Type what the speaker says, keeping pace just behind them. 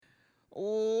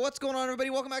What's going on, everybody?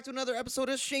 Welcome back to another episode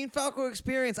of Shane Falco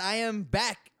Experience. I am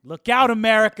back. Look out,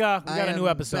 America. We got a new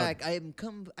episode. Back. I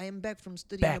am back from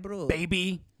studying Back, abroad.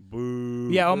 baby. Boo.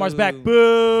 Yeah, Omar's Boo. back. Boo.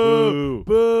 Boo.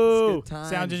 Boo. It's good times,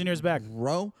 Sound engineer's back.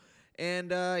 bro.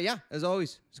 And yeah, as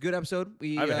always, it's a good episode.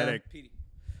 We I have a headache.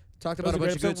 talked That was about a a bunch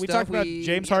great of good episode. We stuff. talked about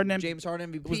James Harden James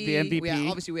Harden MVP. was the MVP.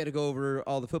 Obviously, we had to go over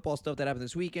all the football stuff that happened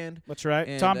this weekend. That's right.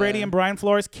 And, Tom Brady and Brian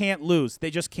Flores can't lose. They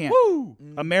just can't. Woo.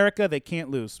 America, they can't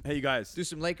lose. Hey, you guys. Do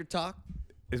some Laker talk.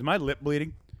 Is my lip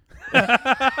bleeding? We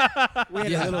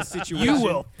had a little situation. You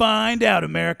will find out,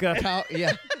 America.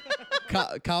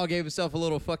 Kyle gave himself a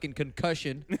little fucking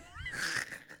concussion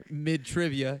mid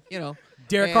trivia, you know.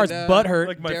 Derek Carr's butt hurt.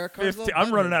 Like my Derek Carr's 15 little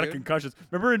I'm running butthurt, out of dude. concussions.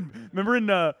 Remember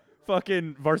in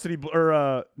fucking Varsity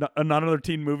or not another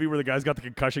teen movie where the guy's got the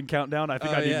concussion countdown? I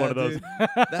think I need one of those.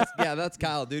 That's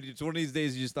Kyle, dude. It's one of these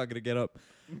days you're just not gonna get up.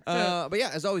 But yeah,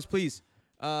 as always, please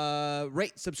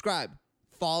rate, subscribe,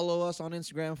 follow us on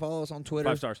Instagram, follow us on Twitter.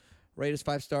 5 stars. Rate us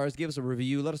 5 stars. Give us a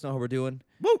review. Let us know how we're doing.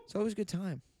 Woo. It's always a good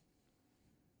time.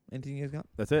 Anything you guys got?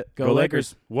 That's it. Go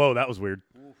Lakers. Whoa, that was weird.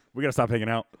 We gotta stop hanging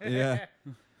out. Yeah.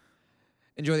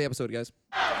 Enjoy the episode, guys.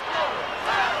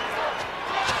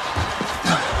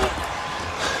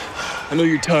 I know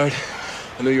you're tired.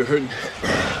 I know you're hurting.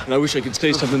 And I wish I could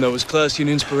say something that was classy and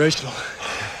inspirational.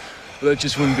 But that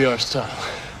just wouldn't be our style.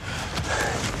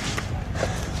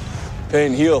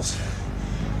 Pain heals.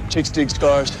 Chicks dig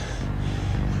scars.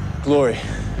 Glory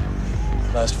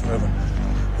lasts forever.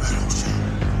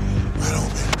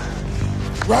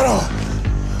 Right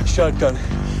on. Shotgun.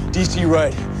 DC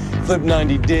right. Flip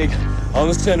 90. Dig. On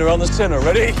the center. On the center.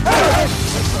 Ready?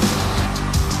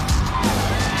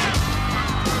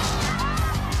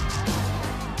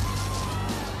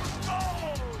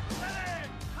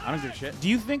 I don't give a shit. Do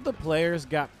you think the players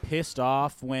got pissed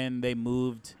off when they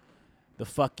moved the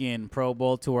fucking Pro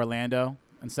Bowl to Orlando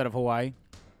instead of Hawaii?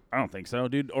 I don't think so,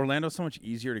 dude. Orlando's so much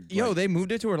easier to. Yo, like, they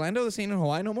moved it to Orlando. This ain't in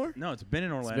Hawaii no more? no, it's been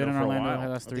in Orlando It's been in for Orlando a the while.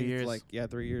 last 3 years.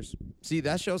 3 years. See,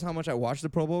 that shows how much I watch the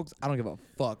Pro Bowl. 'Cause I don't give a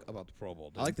fuck about the Pro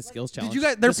Bowl. Dude. I like the skills challenge. Did you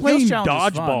guys? They're The skills playing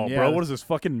challenge is dodgeball, fun, bro. yeah. What is this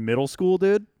fucking middle school,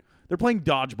 dude? They're playing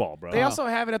dodgeball, bro. They also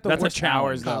have it at the That's a worst challenge.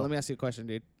 hours, Kyle, though. let me ask you a question,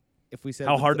 dude. If we said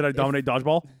How hard did I dominate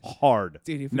dodgeball? Hard.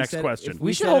 Dude, if we Next said- question. if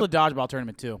We should hold a dodgeball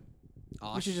tournament, too.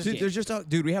 we should just Dude, there's just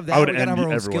dude, we have I that. would We gotta have envy our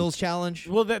own everyone. skills challenge.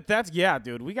 Well,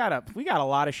 dude. We got a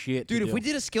lot of shit. Dude, to if do. we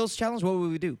did a skills challenge, what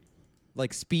would we do?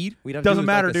 Like speed? We'd have to Doesn't do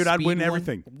matter, like a dude. I'd speed win one.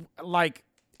 everything. like,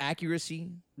 Accuracy.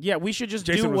 yeah, we should just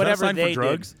Jason, do was whatever that signed they for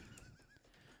drugs?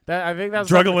 did. I think that's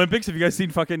Drug Olympics. Have you guys seen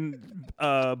fucking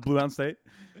Blue Mountain State?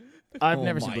 I've Oh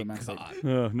never seen my Blue Mountain State.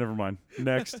 God. Never mind.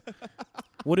 Next,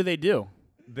 What do they do?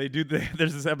 they do.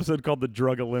 There's this episode called the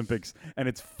Drug Olympics, and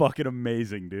it's fucking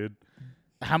amazing, dude.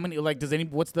 How many? Like,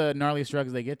 what's the gnarliest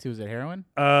drugs they get to? Is it heroin?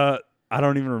 I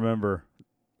don't even remember.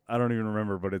 But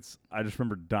I just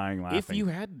remember dying laughing. If you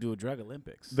had to do a drug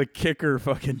Olympics, The kicker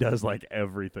fucking does like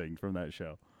everything from that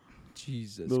show.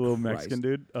 Jesus The little Christ. Mexican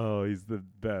dude. Oh, he's the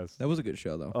best. That was a good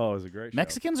show, though. Oh, it was a great show.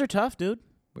 Mexicans are tough, dude.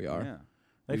 We are. Yeah.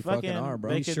 They We fucking are, bro.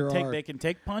 They We can sure take. are. They can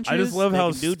take punches. I just love they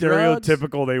how can do drugs.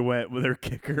 stereotypical they went with their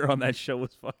kicker on that show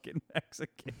was fucking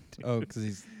Mexican. Dude. Oh, because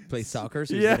he plays soccer,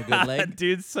 so he's yeah, got a good leg.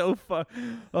 dude, so fun.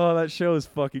 Oh, that show is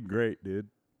fucking great, dude.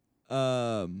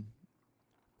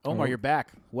 Omar, you're back.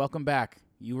 Welcome back.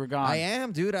 You were gone. I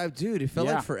am, dude. It felt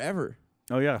Yeah. like forever.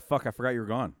 Oh yeah, fuck, I forgot you were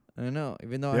gone. I know.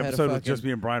 Even though The I had episode a with fucking, just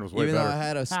me and Brian was way even though I better.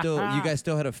 had you guys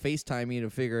still had to FaceTime me to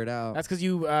figure it out. That's because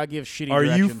you give shitty. Are you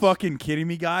directions. fucking kidding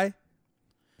me, guy?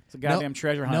 It's a goddamn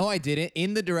treasure hunt. No, I didn't.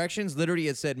 In the directions, literally,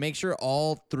 it said, make sure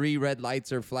all 3 red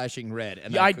lights are flashing red.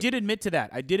 And Yeah, I did admit to that.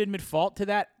 I did admit fault to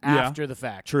that after the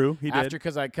fact. True, he did. After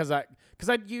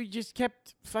because you just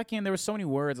kept fucking. There were so many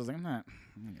words. I was like, I'm not.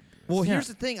 Well, Yeah. here's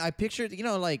the thing. I pictured,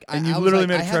 like, And I you was literally like,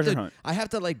 made a I have treasure to, hunt. I have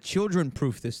to like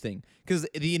children-proof this thing because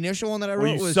the initial one that I Well,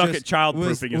 wrote you was suck just at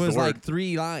child-proofing is the was like word.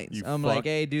 3 lines. You I'm fuck. like,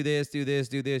 hey, do this, do this,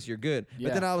 do this. You're good. Yeah.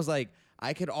 But then I was like,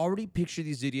 I could already picture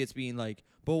these idiots being like,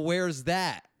 but where's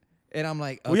that? And I'm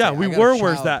like, okay, Well, yeah, we I gotta were.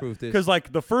 Where's that? childproof this. Because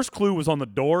like the first clue was on the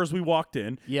door as we walked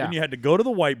in. Yeah. Then you had to go to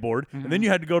the whiteboard, and then you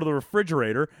had to go to the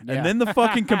refrigerator, Yeah. and then the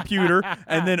fucking computer,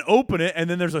 and then open it, and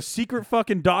then there's a secret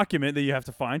fucking document that you have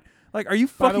to find. Like, are you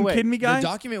By the fucking way, kidding me, the guy?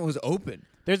 document was open.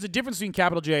 There's a difference between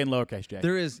capital J and lowercase J.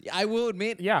 There is. I will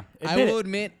admit. Yeah, I admit will it.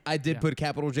 admit I did put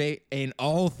capital J in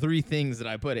all 3 things that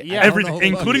I put it. Yeah. I don't Everything, know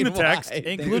including the fucking text. why.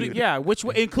 including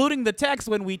including the text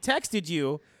when we texted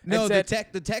you. No, and said,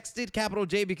 the text did capital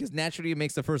J because naturally it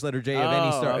makes the first letter J of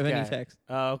oh, any okay. text.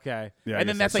 Oh, okay. Yeah, I and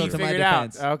then guess that's how so. you To my figured it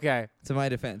out. defense. Okay. To my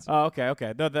defense. Oh,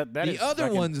 okay. No, that the is other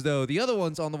fucking- ones though, the other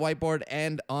ones on the whiteboard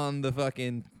and on the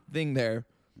fucking thing there,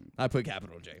 I put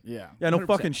capital J. Yeah. Yeah, no 100%.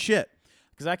 fucking shit.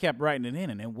 because I kept writing it in,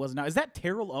 and it was not. Is that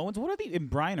Terrell Owens? What are they? And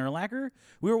Brian Urlacher?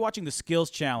 We were watching the Skills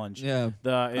Challenge. Yeah.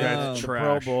 The Pro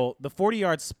trash. Bowl, the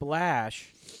 40-yard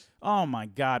splash. Oh my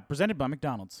God! Presented by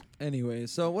McDonald's. Anyway,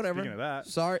 so whatever. Speaking of that.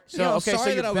 Sorry. So, Sorry so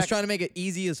that you're I was back- trying to make it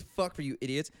easy as fuck for you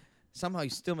idiots. Somehow you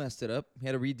still messed it up. You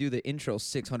had to redo the intro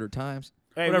 600 times.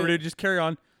 Hey, Whatever, dude. Just carry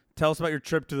on. Tell us about your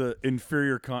trip to the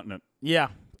inferior continent. Yeah,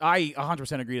 I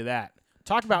 100% agree to that.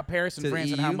 Talk about Paris and To the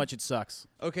France and how EU? much it sucks.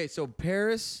 Okay, so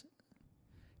Paris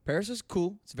is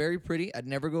cool. It's very pretty. I'd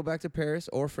never go back to Paris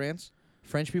or France.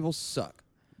 French people suck.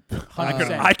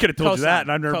 100%. I could have told you that, Cosign.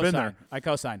 and I've never been there. I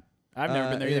cosign. I've never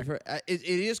been there either. It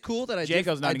is cool that I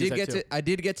Jaco's did, nodding his head, too. I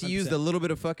did get to use 100%. the little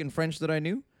bit of fucking French that I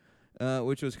knew,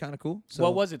 which was kind of cool. So,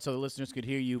 What was it so the listeners could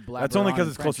hear you blabber That's only on because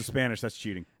in it's close to French? Spanish. That's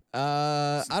cheating.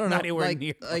 I don't know. not anywhere Like,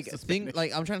 near like close to thing. Spanish.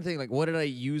 Like I'm trying to think. Like what did I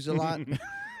use a lot?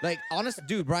 Like honest,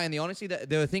 dude, Brian. The honesty that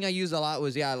the thing I used a lot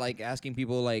was like asking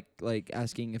people like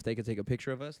asking if they could take a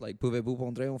picture of us. Like pouvez-vous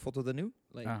prendre une photo de nous?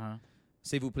 Like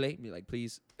s'il vous plaît. Be like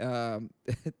please.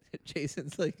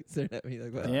 Jason's like staring at me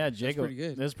like what? Yeah, Jacob. pretty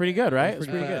good. That's pretty good, right? That's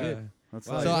That's pretty pretty good. good. That's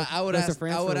Wow, like, So you I would went to ask.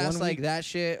 France I would for ask 1 like week? that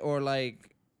shit or like.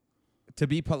 To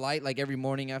be polite, like every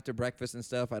morning after breakfast and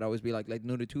stuff, I'd always be like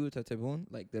nourriture c'est très bon.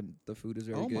 Like the food is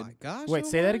very Oh good. my gosh. Wait,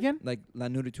 say that again? Like la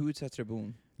nourriture c'est très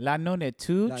bon. La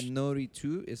nourriture La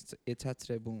nourriture est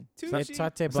très bon. est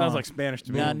très bon. sounds like Spanish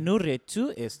to me. La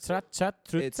nourriture est très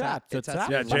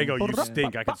Yeah, Jago, you Yeah.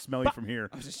 stink. I can smell you from here.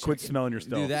 Quit smelling your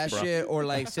stuff. Do that bro. shit or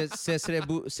like c'est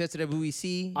très beau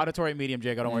ici. Auditory medium,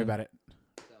 Jago. Don't worry about it.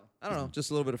 I don't know, just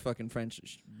a little bit of fucking French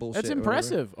bullshit. That's or whatever.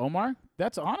 impressive, Omar.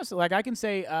 That's honestly like I can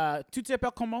say tu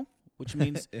t'appelles comment, which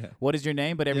means Yeah. what is your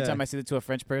name? But every Yeah. time I say it to a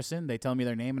French person, they tell me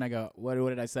their name, and I go, "What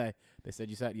did I say?" They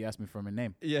said you asked me for my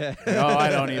name. Yeah. No,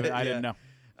 I don't even. I Yeah. didn't know.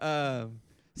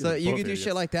 So you both can do idiots.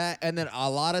 shit like that, and then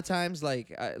a lot of times, I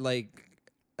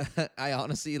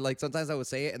honestly like sometimes I would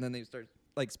say it, and then they start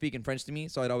like speaking French to me,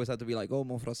 so I'd always have to be like, "Oh,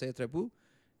 mon français est très beau."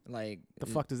 Like The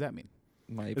fuck does that mean?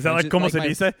 my Is that like como se my-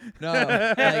 dice? No,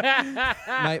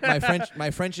 like,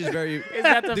 my French is very. Is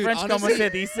that the Dude, French como honestly- se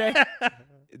dice?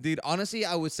 Dude, honestly,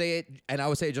 I would say it, and I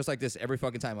would say it just like this every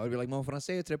fucking time. I would be like, "Mon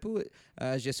français est très beau,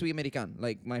 je suis américain."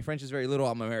 Like my French is very little.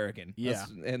 I'm American. Yeah.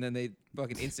 And then they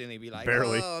fucking instantly be like,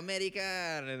 Barely. "Oh, American,"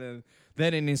 and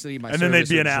then instantly my. And then they'd service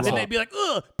be would an asshole. Then drop. they'd be like,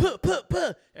 "Ugh,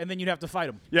 puh," and then you'd have to fight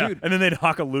them. Yeah, Dude. and then they'd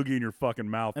hock a loogie in your fucking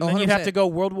mouth. And then you'd have 100%. to go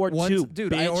World War Once, II.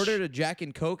 dude, I bitch. ordered a Jack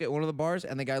and Coke at one of the bars,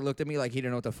 and the guy looked at me like he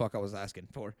didn't know what the fuck I was asking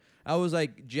for. I was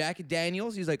like, Jack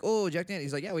Daniels? He's like, oh, Jack Daniels.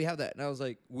 He's like, yeah, we have that. And I was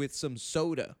like, with some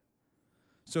soda.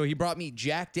 So he brought me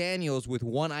Jack Daniels with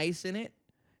one ice in it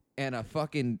and a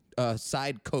fucking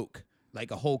side Coke,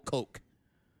 like a whole Coke.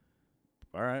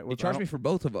 All right. He well, charged me for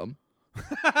both of them.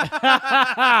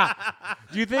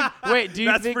 Do you think? Wait, do you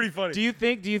That's think? pretty funny. Do you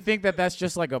think that that's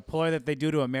just like a ploy that they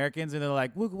do to Americans, and they're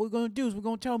like, what we're gonna do is we're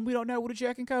gonna tell them we don't know what a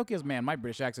Jack and Coke is. Man, my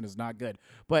British accent is not good.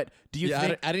 But do you Yeah,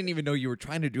 think? I didn't even know you were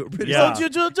trying to do a British Yeah. accent. What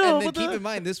you do? And then What keep the- in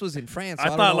mind, this was in France. So I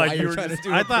don't thought know like why you were were trying just, to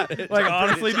do I a thought British like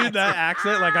accent. honestly, dude, that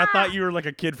accent, like I thought you were like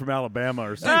a kid from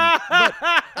Alabama or something. But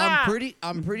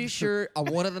I'm pretty sure on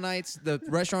one of the nights the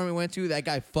restaurant we went to, that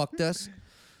guy fucked us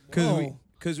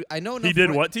because I know enough He did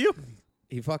Fren- what to you?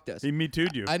 He fucked us. He me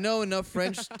too'd you. I know enough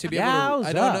French to be able to.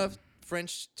 I know Yowza. enough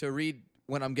French to read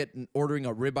when I'm ordering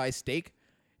a ribeye steak,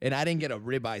 and I didn't get a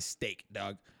ribeye steak,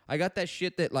 dog. I got that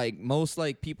shit that like most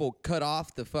like people cut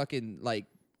off the fucking like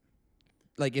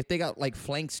if they got like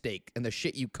flank steak and the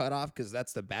shit you cut off because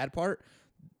that's the bad part.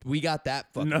 We got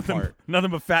that fucking part.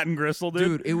 Nothing but fat and gristle,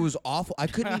 dude. Dude, it was awful. I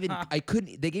couldn't.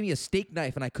 They gave me a steak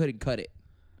knife and I couldn't cut it.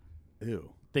 Ew.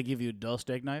 They give you a dull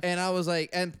steak knife. And I was like,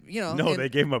 and you know, No, and- they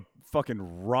gave him a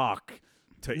fucking rock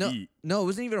to no, eat. no, it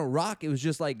wasn't even a rock. It was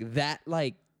just like that,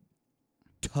 like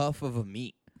tough of a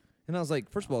meat. And I was like,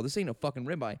 first of all, this ain't a fucking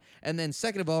ribeye. And then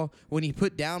second of all, when he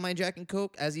put down my Jack and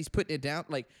Coke, as he's putting it down,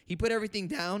 like he put everything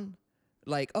down,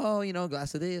 like, oh, you know,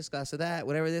 glass of this, glass of that,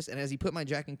 whatever this. And as he put my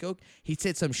Jack and Coke, he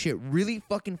said some shit really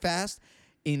fucking fast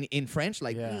in French,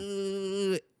 like, Yeah.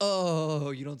 oh,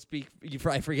 you don't speak,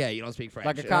 I forget, you don't speak French.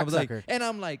 Like a And I was cocksucker. and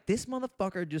I'm like, this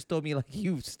motherfucker just told me, like,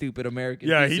 you stupid American.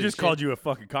 Yeah, piece he of just shit. called you a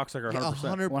fucking cocksucker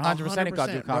 100%. 100% he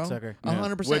called you a 100%, bro. cocksucker.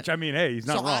 100%. Which, I mean, hey, he's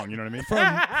not So wrong. You know what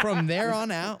I mean? From there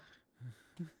on out,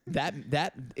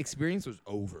 that experience was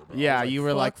over, bro. I Yeah, was you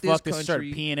were like, this fuck this, start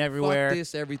country, peeing everywhere, fuck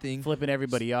this, everything. flipping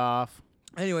everybody off.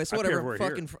 Anyway, so I figured whatever. we're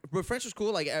Fucking, but French was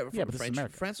cool. Like, Yeah, but this is French,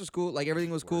 America. France was cool. Like, everything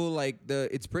was cool. Like,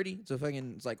 it's pretty.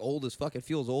 It's like old as fuck. It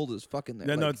feels old as fucking.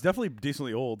 Yeah, no, it's definitely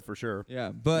decently old for sure. yeah,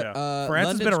 but Yeah. France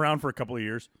has been London's- around for a couple of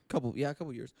years. couple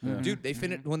years. Dude, they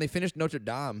finished when they finished Notre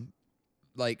Dame.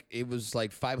 Like, it was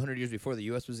like 500 years before the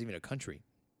U.S. was even a country.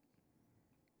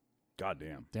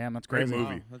 Goddamn. Damn, that's Great crazy.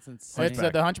 movie. Wow, that's insane. It's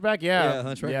the Hunchback. Yeah,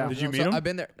 Hunchback. yeah. Did you So meet him? I've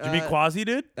been there. Did you meet Quasi,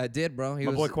 dude? I did, bro.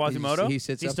 My boy Quasimodo? He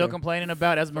sits He's up still there. complaining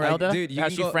about Esmeralda. Like, dude, you how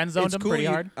can she go- friend zoned it's him cool, pretty you-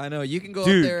 hard. I know. You can go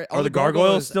Dude, up there. are the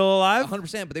gargoyles still alive?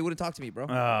 100%, but they wouldn't talk to me, bro.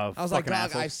 Oh, I was like, fucking dog,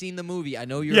 assholes. I've seen the movie. I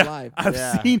know you're Yeah, alive. I've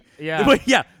Yeah. seen. Yeah. But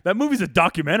yeah, that movie's a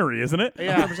documentary, isn't it?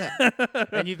 Yeah.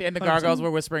 100%. And the gargoyles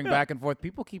were whispering back and forth.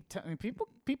 People keep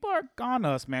people are on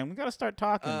us, man. We gotta start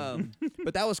talking.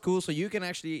 But that was cool. So you can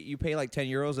actually you pay like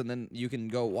 €10 and then you can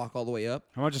go walk all the way up.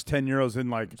 How much is €10 in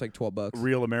like It's like $12.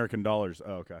 real American dollars?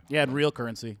 Oh, okay. Yeah, in real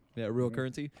currency. Yeah, real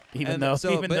currency. Even And though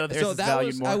so, even but- though there's so that valued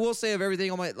was, more. I will say of everything,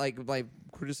 all my like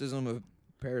criticism of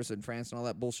Paris and France and all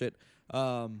that bullshit.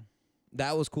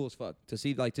 That was cool as fuck to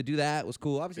see. Like to do that was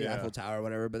cool. Obviously Yeah. Eiffel Tower or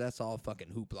whatever, but that's all fucking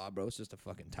hoopla, bro. It's just a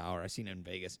fucking tower. I seen it in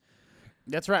Vegas.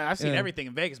 That's right. I've seen Yeah. everything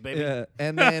in Vegas, baby. Yeah,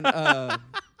 and then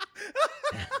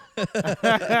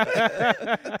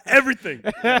Everything.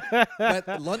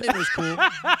 but London was cool.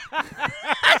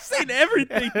 I've seen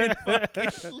everything. In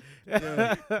fucking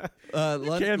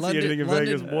London, can't see anything in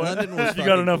Vegas, boy. London was If you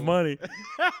got fucking enough cool. money.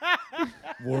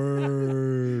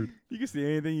 Word. You can see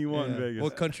anything you want in Vegas.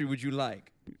 What country would you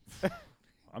like?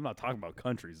 I'm not talking about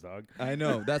countries, dog. I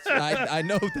know. That's I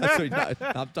know that's what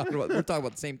I'm talking about. We're talking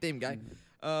about the same thing, guy.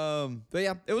 But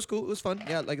yeah, it was cool. It was fun.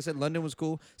 Yeah, like I said, London was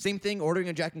cool. Same thing. Ordering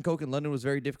a Jack and Coke in London was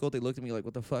very difficult. They looked at me like,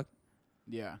 "What the fuck?"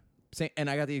 Yeah. And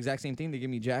I got the exact same thing. They give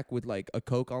me Jack with like a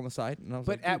Coke on the side, and I was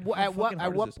But like, at "Dude, what how at what fucking at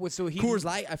hard what is this?" so he Coors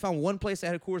Light. I found one place that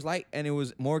had a Coors Light, and it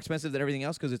was more expensive than everything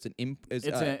else because it's an it's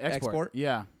an export.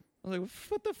 Yeah. I was like,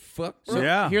 "What the fuck?" So bro?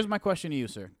 Yeah. here's my question to you,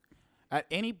 sir. At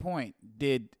any point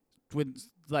I'm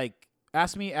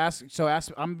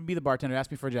gonna be the bartender. Ask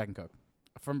me for a Jack and Coke.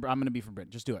 I'm gonna be from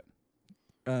Britain. Just do it.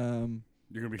 You're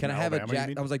gonna be Can from I have Alabama, a you Jack?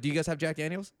 mean? I was like, "Do you guys have Jack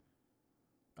Daniels?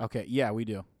 Okay. Yeah, we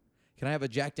do. Can I have a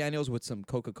Jack Daniels with some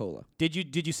Coca-Cola?" Did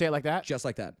you say it like that? Just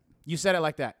like that. You said it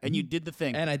like that, and you did the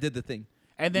thing. And I did the thing.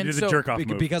 And then You did so the jerk off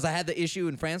move. Because I had the issue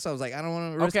in France, I was like, I don't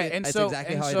want to risk okay, it. and That's so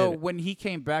exactly and how I so did it. when he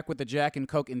came back with the Jack and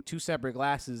Coke in two separate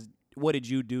glasses, what did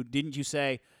you do? Didn't you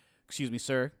say, "Excuse me,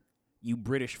 sir, you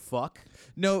British fuck"?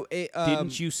 No,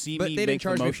 Didn't you see but me they make didn't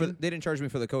charge the me for motion? they didn't charge me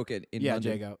for the Coke in Yeah,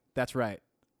 London. Jago. That's right.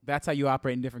 That's how you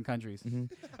operate in different countries.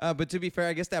 But to be fair,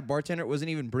 I guess that bartender wasn't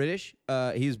even British.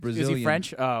 He's Is Brazilian. he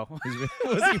French? Oh.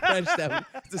 Was he French?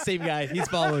 It's the same guy. He's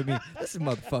following me. This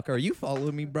motherfucker. Are you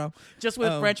following me, bro? Just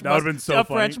with French That would've been so a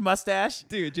funny. French mustache.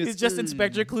 Dude, He's just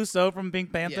Inspector Clouseau from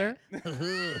Pink Panther. Yeah.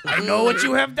 I know what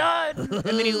you have done. And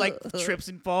then he like trips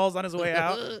and falls on his way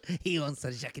out. He wants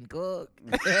a Jack and Coke.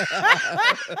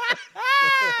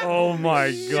 Oh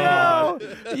my god.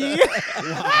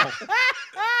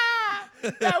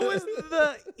 That was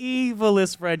the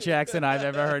evilest French accent I've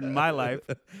ever heard in my life.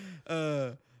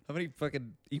 How many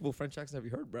fucking evil French accents have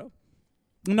you heard, bro?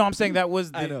 No, I'm saying that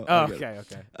was the I know, Oh, I get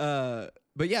okay.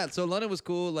 But yeah, so London was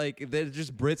cool. Like they're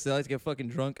just Brits. They like to get fucking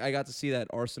drunk. I got to see that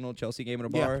Arsenal Chelsea game in a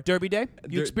bar. Yeah, Derby Day.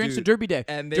 You Dur- experienced dude, a Derby Day.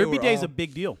 and they Derby were Day is all- a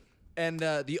big deal. And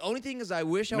the only thing is, I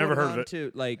wish I Never would heard have of gone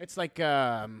it. to like. It's like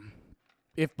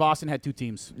if Boston had two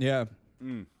teams. Yeah.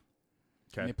 And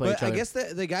Okay. they play But each I other. guess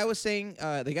the guy was saying,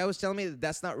 the guy was telling me that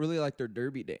that's not really like their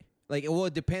Derby Day. Like, well,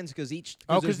 it depends because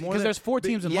because there's four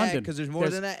teams in London. because there's more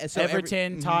There's than that. And so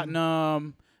Everton,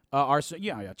 Tottenham, Arsenal.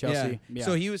 Yeah, Chelsea. Yeah. Yeah.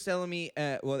 So he was telling me,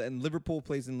 and Liverpool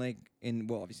plays in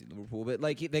obviously Liverpool, but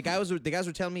like the guys were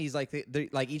telling me he's like they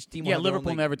like each team. will yeah, have their own, Liverpool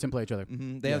like, and Everton play each other. They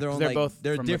Yeah, have their 'cause own. they're Like, both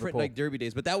they're from different Liverpool. like Derby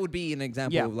days, but that would be an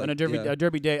example. Yeah, of like, and a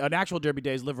Derby Day, an actual Derby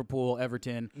Day is Liverpool,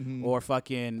 Everton, or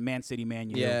fucking Man City, Man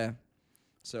U. Yeah.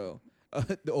 So,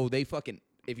 they fucking.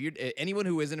 If you're anyone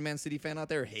who isn't a Man City fan out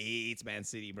there hates Man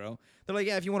City, bro. They're like,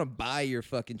 yeah, if you want to buy your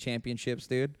fucking championships,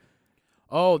 dude.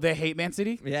 Oh, they hate Man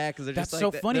City? Yeah, because they're just That's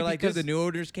like, so funny they're like, dude, because- the new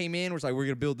owners came in. We're like, we're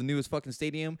gonna build the newest fucking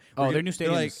stadium. Oh, We're their gonna- new they're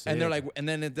stadium like, is and they're sick. like, and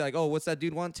then they're like, oh, what's that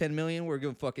dude want? 10 million. We're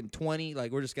giving fucking 20.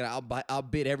 Like, we're just gonna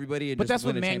outbid everybody. And But just that's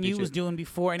what win a Man U championship. was doing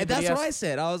before And anybody that's else. what I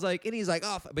said. I was like, and he's like,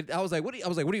 oh, but I was like, what are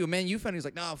you a Man U fan? He's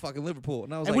like, no, fucking Liverpool.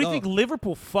 And I was And like, what do you think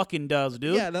Liverpool fucking does,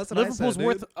 dude? Yeah, that's what I said, Liverpool's dude.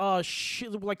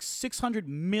 worth like $600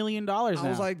 million now. I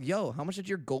was like, yo, how much did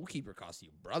your goalkeeper cost you,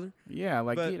 brother? yeah,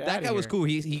 like But get that outta guy was here. cool.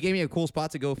 He gave me a cool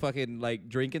spot to go fucking like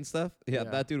drink and stuff. Yeah,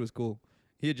 Yeah. that dude was cool.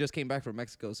 He had just came back from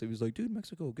Mexico, so he was like, dude,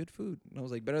 Mexico, good food. And I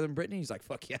was like, better than Brittany? He's like,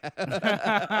 fuck yeah.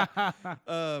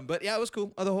 But yeah, it was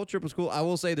cool. The whole trip was cool. I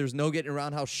will say there's no getting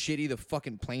around how shitty the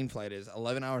fucking plane flight is.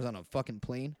 11 hours on a fucking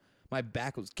plane. My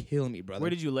back was killing me, brother. Where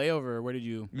did you lay over? Or where did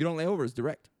you? You don't lay over, it's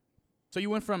direct. So you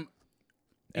went from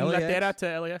LAX? Inglaterra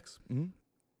to LAX?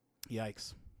 Mm-hmm.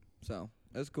 Yikes. So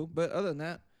that's cool. But other than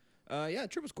that, yeah,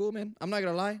 trip was cool, man. I'm not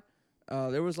going to lie.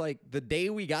 There was like the day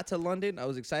we got to London, I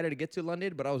was excited to get to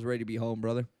London, but I was ready to be home,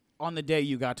 brother. On the day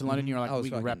you got to London, you were like, I was we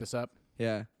can wrap fucking- this up.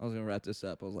 Yeah, I was gonna wrap this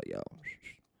up. I was like, yo.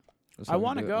 I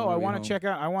want to go. I want to check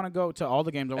out. I want to go to all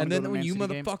the games. I wanna And go then to the when Man you City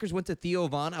games. motherfuckers went to Theo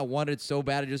Von, I wanted so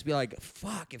bad to just be like,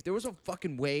 fuck, if there was a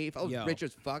fucking way, if I was Yo. rich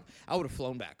as fuck, I would have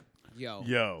flown back.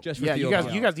 Yo. Just for Yeah, Theo you guys.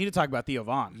 Von. You guys need to talk about Theo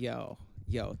Von. Yo.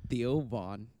 Theo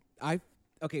Von.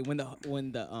 When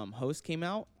the host came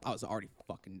out, I was already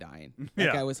fucking dying. That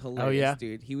Yeah. guy was hilarious, yeah?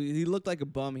 dude. He looked like a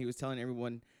bum. He was telling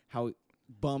everyone how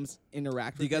bums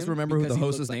interact Do you with guys him remember who because the he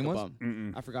host's looked like name a was?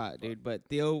 bum. I forgot, dude. But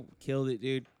Theo killed it,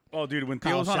 dude. Oh, dude, when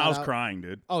Kyle, Theo was on, I shout was out. crying,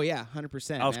 dude. Oh yeah,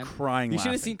 100%. I was man. crying You should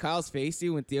have laughing. seen Kyle's face,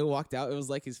 dude, when Theo walked out. It was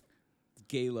like his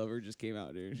gay lover just came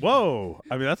out, dude. Whoa.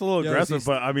 I mean, that's a little Yo, aggressive, he's-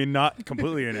 but I mean, not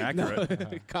completely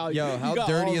inaccurate. Kyle, Yo, you how got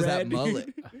dirty all is that red, dude.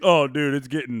 mullet? Oh, dude, it's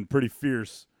getting pretty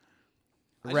fierce.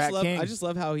 Rat King. I just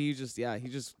love how he just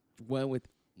went with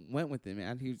it,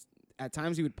 man. At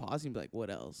times he would pause and be like, "What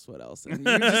else? What else?" And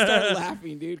you just start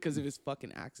laughing, dude, because of his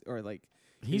fucking accent or like.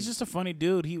 He's just a funny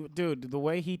dude. The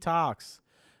way he talks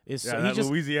is Yeah, so, that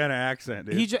Louisiana accent,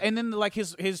 dude. and then like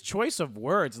his choice of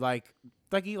words, like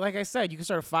I said, you can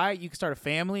start a fight, you can start a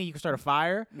family, you can start a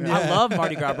fire. I love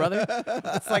Mardi Gras, brother.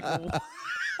 It's like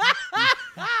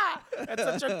that's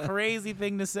such a crazy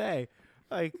thing to say,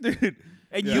 like, Dude.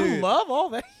 and Yeah. you Dude. love all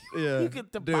that. Yeah, You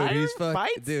get the dude, fire he's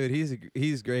fights? Dude,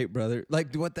 he's great, brother.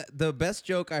 Like what the best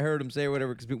joke I heard him say or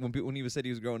whatever, because when he said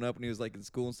he was growing up and he was like in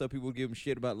school and stuff, people would give him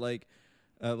shit about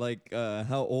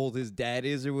how old his dad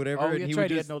is or whatever. Oh, and that's he right,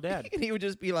 would he just, had no dad. And he would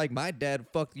just be like, "My dad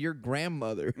fucked your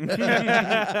grandmother."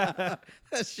 That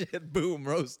shit, boom,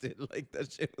 roasted. Like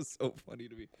that shit was so funny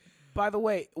to me. By the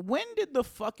way, when did the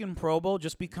fucking Pro Bowl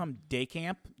just become day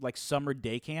camp, like summer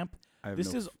day camp? I have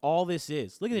This no is all this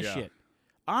is. Look at this Yeah. shit.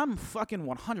 I'm fucking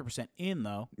 100% in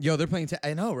though. Yo, they're playing.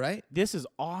 I know, right? This is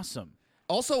awesome.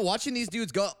 Also, watching these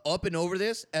dudes go up and over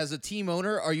this as a team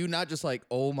owner, are you not just like,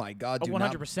 oh my god, do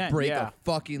not 100%, break yeah. a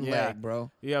fucking Yeah. leg,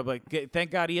 bro? Yeah, but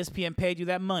thank God ESPN paid you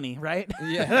that money, right?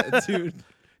 Yeah, dude.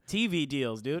 TV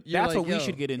deals, dude. You're That's like, what we yo,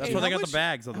 should get into. That's why they how got much- the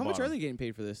bags on the How much bottom. are they getting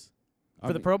paid for this?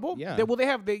 For the Pro Bowl? Yeah.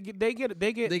 They get.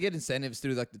 They get incentives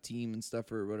through like the team and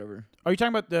stuff or whatever. Are you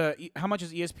talking about how much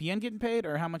is ESPN getting paid,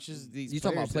 or how much is These You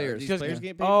talking about players. These Because- players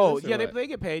getting paid Oh, for this, or yeah, what? they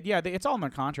get paid. Yeah, it's all in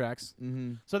their contracts.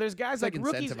 Mm-hmm. So there's guys It's like like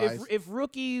rookies. incentivized. If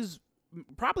rookies,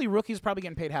 probably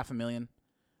getting paid $500,000.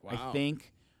 I Wow.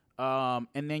 think.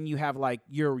 And then you have like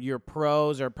your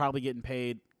pros are probably getting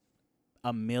paid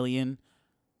 $1 million.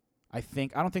 I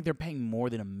don't think they're paying more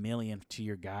than $1 million to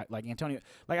your guy, like Antonio.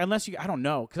 Like unless I don't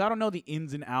know, because I don't know the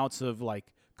ins and outs of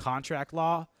like contract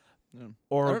law Yeah. I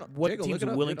or don't know. what Jacob, teams look it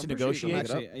are up, willing dude. to I'm pretty sure you can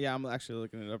negotiate. look it up. Yeah, I'm actually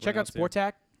looking it up. Check right out now, too.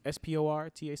 Sportac,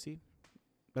 SPORTAC.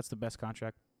 That's the best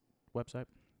contract website.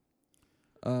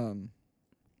 What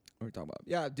are we talking about?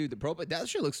 Yeah, dude, the pro, but that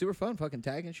shit looks super fun. Fucking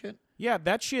tag and shit. Yeah,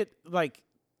 that shit like.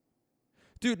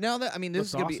 Dude, now that this Looks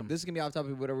is gonna awesome. be off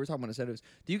topic, whatever we're talking about incentives.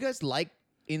 Do you guys like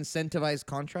incentivized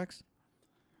contracts?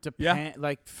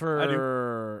 Like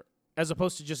for as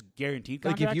opposed to just guaranteed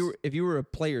Like contracts. if you were a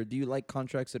player, do you like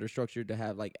contracts that are structured to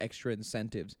have like extra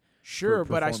incentives? Sure,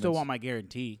 but I still performance. want my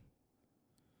guarantee.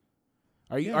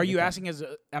 Are Yeah, you okay. asking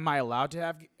am I allowed to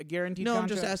have a guaranteed No, I'm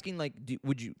contract? just asking. Like, do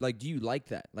you like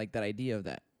that? Like that idea of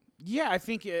that? Yeah, I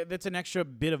think that's an extra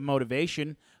bit of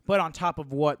motivation, but on top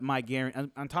of what my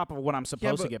on top of what I'm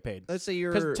supposed to but get paid. Let's say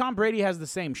you're Because Tom Brady has the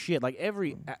same shit. Like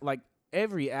every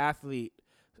athlete,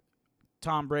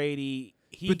 Tom Brady,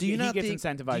 he but do you he not gets think,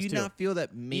 incentivized do you too. not feel that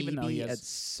Even though he maybe has- at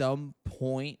some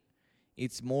point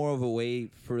it's more of a way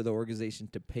for the organization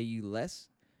to pay you less?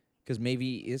 Because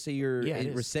maybe let's say you're Yeah, it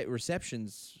in is.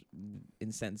 receptions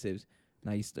incentives.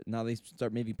 Now now they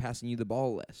start maybe passing you the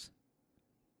ball less,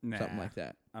 Nah, something like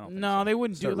that. I don't think No, so. they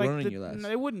wouldn't Start do like running you less. no,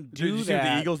 they wouldn't Did do you see what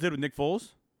that. the Eagles did with Nick Foles?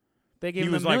 They gave He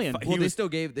him was $1 like million. fi- Well, they was- still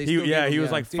gave. They He still gave he him,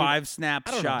 was like Dude, 5 snaps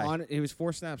I don't shy. know. It was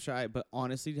 4 snaps shy, but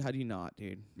honestly, how do you not,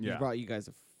 dude? Yeah. He brought you guys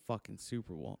a fucking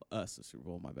Super Bowl. Us a Super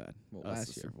Bowl. My bad. Well, Us last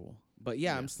a year. Super Bowl. But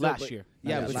yeah, Yeah. I'm still Last but- year.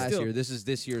 Yeah, Not but last still, year. This is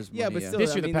this year's. Yeah, money, but still,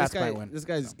 This I year the mean, Pats this guy, might win. this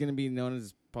guy's gonna be known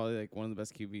as probably like one of the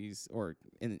best QBs or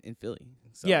in Philly.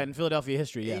 So. Yeah, in Philadelphia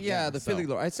history. Yeah, Yeah, the So, Philly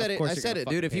lore. I said of it. course I you're said gonna it,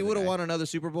 dude. fucking If pay he the would have guy. won another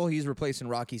Super Bowl, he's replacing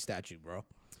Rocky's statue, bro.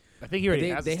 I think he already They,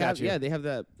 has they the have statue. they have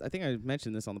that. I think I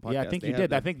mentioned this on the podcast. Yeah, I think They you have did.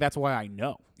 the- I think that's why I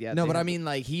know. Yeah, No, they but I have mean,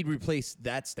 like he'd replace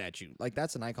that statue. Like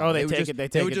that's an icon. Oh, they would take just, it- they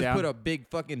They take would it just down. put a big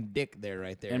fucking dick there,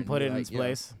 right there, And put be it in like, its yo,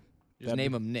 place. Just That'd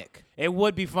name be- him Nick. It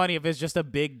would be funny if it's just a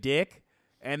big dick,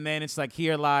 and then it's like,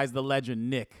 here lies the legend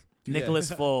Nick. Nicholas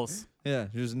Foles. Yeah,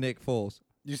 just Nick Foles.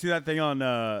 You see that thing on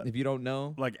If you don't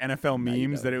know, like NFL Now you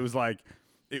memes know. that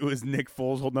it was Nick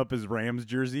Foles holding up his Rams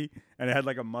jersey and it had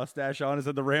like a mustache on. It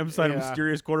said the Rams signed a Yeah.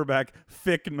 mysterious quarterback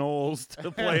Thick Knowles to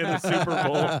play in the Super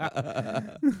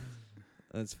Bowl.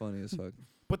 that's funny as fuck.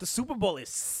 But the Super Bowl is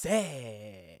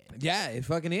sad. Yeah, it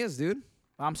fucking is, dude.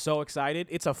 I'm so excited.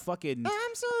 It's a fucking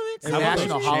I'm so a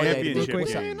national holiday. championship Real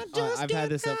quick. games? I've had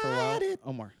this up for a while.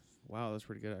 Omar. Wow, that's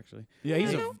pretty good actually. Yeah,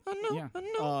 he's I know.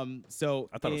 So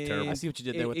I thought it was terrible. I see what you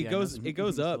did there with it the goes end. it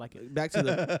goes I up like it. back to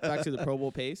the Pro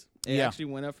Bowl pace. It Yeah. actually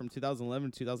went up from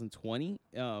 2011 to 2020.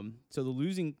 So the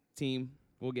losing team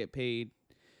will get paid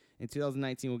in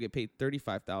 2019 will get paid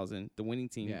 $35,000. The winning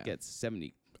team Yeah. gets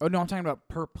 70. Oh no, I'm talking about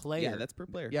per player. Yeah, that's per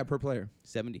player. Yeah, per player.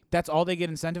 70. That's all they get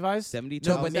incentivized. 70.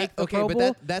 No, to but make that- the okay, Pro but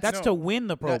Bowl? that's to win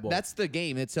the Pro Bowl. That's the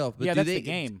game itself. But Yeah, do that's they the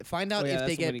game. find out Oh, yeah, if that's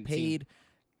they the get winning team. paid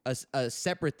a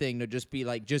separate thing to just be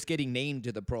like just getting named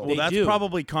to the Pro Bowl? They Well, that's do.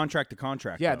 probably contract to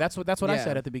contract. yeah, though. that's what I Yeah.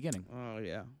 said at the beginning. Oh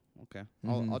yeah. Okay.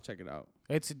 Mhm. I'll check it out.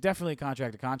 It's definitely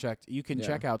contract to contract. You can Yeah.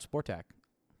 check out Sportac.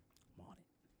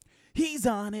 He's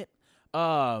on it.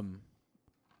 What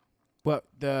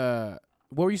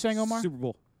were you saying, Omar? Super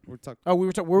Bowl. We're talking. Oh, were we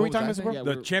What talking was about I Super saying? Bowl? Yeah,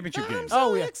 the we're- championship games.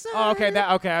 Oh yeah. Oh, okay.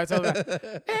 Okay. I was over that.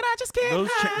 And I just can't. Those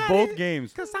both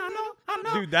games. Cause I know.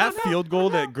 Dude, that field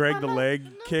goal that Greg the Leg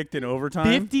kicked in overtime.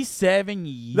 57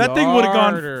 yards. That thing would have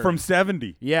gone from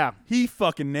 70. Yeah. He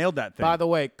fucking nailed that thing. By the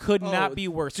way, could Oh, not be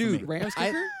worse. for dude, me. Rams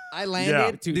kicker. I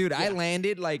landed, Yeah. dude. I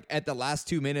landed like at the last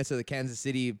 2 minutes of the Kansas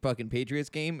City fucking Patriots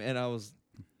game, and I was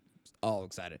all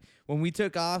excited. When we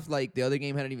took off, like the other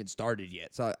game hadn't even started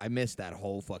yet, so I missed that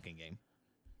whole fucking game.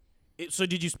 So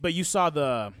did you? But you saw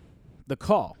the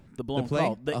call, the blown play?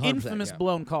 call, the 100%, infamous yeah.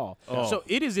 blown call. Oh. So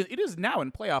it is now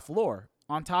in playoff lore.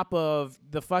 On top of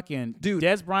the fucking Dude.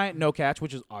 Des Bryant no catch,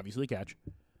 which is obviously catch.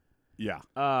 yeah.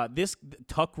 This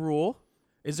tuck rule.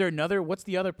 Is there another? What's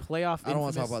the other playoff? I don't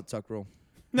want to talk infamous- about Tuck Rule.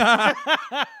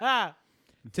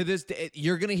 To this day,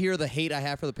 you're gonna hear the hate I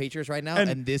have for the Patriots right now, And,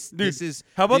 and this dude, this is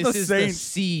how about this the is Saints?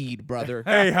 seed, brother.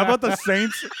 Hey, how about the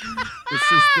Saints?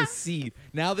 This is the seed.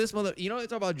 Now this you know they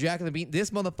talk about Jack and the Bean. This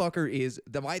motherfucker is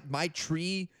my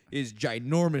tree is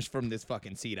ginormous from this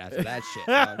fucking seed after that shit.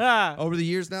 dog. Over the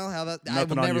years now, how that I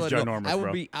will Nothing on never you let is it go.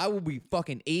 ginormous, I will be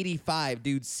fucking 85,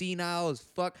 dude. Senile as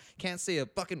fuck. Can't say a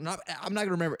fucking. I'm not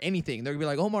gonna remember anything. They're gonna be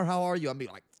like, Omar, how are you? I'm gonna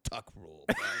be like, Tuck Rule.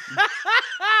 bro."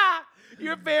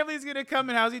 Your family's gonna come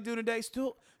and how's he doing today?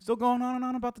 Still going on and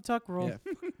on about the tuck rule.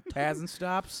 Yeah. Hasn't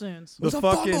stopped since. The was a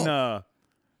fucking fumble. how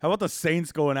about the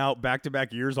Saints going out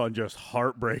back-to-back years on just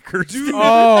heartbreakers? Dude.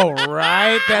 Oh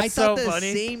right, I that's so thought the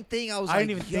funny. same thing. I was I like,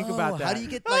 didn't even think "Yo, about How that." do you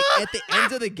get like at the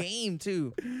end of the game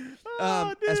too?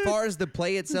 As far as the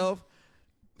play itself,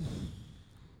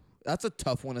 that's a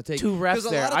tough one to take. Two refs 'Cause a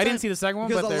there. lot of I didn't times- see the second one,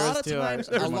 because but a there lot was of two. times,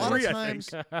 There's a lot three, of I times,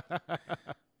 think.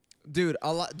 dude.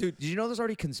 Dude, did you know there's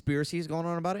already conspiracies going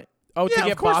on about it? Oh, Yeah, to of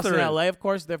get course Boston, there is. LA. Of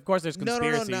course, there's No,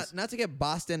 conspiracies. not to get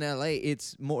Boston, LA.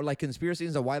 It's more like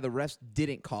conspiracies of why the refs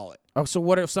didn't call it. Oh, so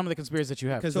what are some of the conspiracies that you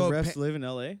have? Because So the refs appa- live in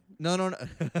L.A. No, no.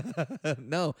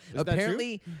 No. Is that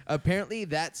true? Apparently,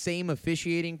 that same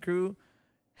officiating crew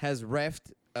has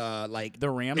refed like The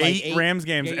Rams. Like 8 Rams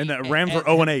games, eight- and the and- Rams were and-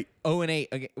 0-8.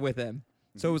 0-8 with them.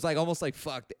 So it was like almost like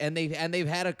fucked. And they've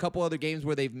had a couple other games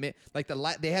where they've like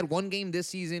they had one game this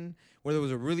season where there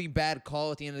was a really bad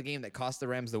call at the end of the game that cost the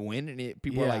Rams the win, and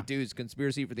people are Yeah. like, dude, it's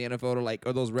conspiracy for the NFL to like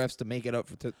or those refs to make it up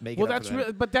for Well, it up that's for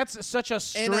them. but that's such a I'm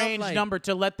strange like- number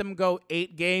to let them go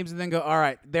 8 games and then go, all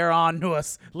right, they're on to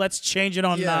us. Let's change it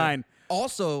on Yeah. 9.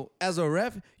 Also, as a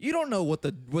ref, you don't know what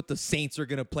the Saints are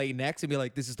gonna play next and be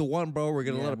like, this is the one, bro. We're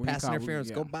gonna Yeah, let a we're gonna pass call- interference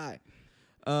yeah. go by.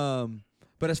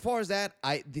 But as far as that,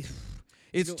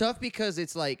 it's tough because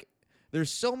it's like there's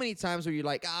so many times where you're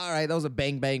like, all right, that was a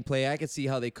bang bang play. I could see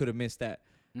how they could have missed that.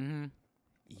 Mm-hmm.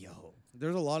 Yo,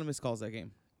 There's a lot of missed calls that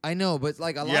game. I know, but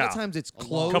like a lot Yeah. of times it's A lot.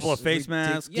 close. Couple of face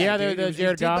masks. Yeah, they're dude, the it was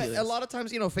Jared Goff. ridiculous. But a lot of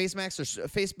times, face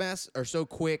masks are so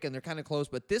quick and they're kind of close.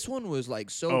 But this one was like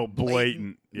so Oh,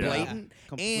 blatant. Yeah. blatant,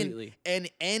 Completely. and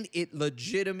it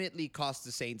legitimately cost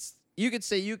the Saints. You could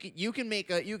say you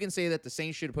can say that the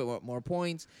Saints should have put up more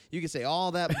points. You can say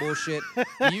all that bullshit.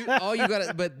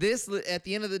 But this at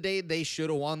the end of the day, they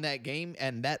should have won that game,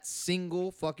 and that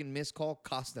single fucking missed call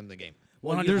cost them the game.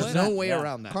 Well, you There's know no what? way Yeah.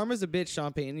 around that. Karma's a bitch,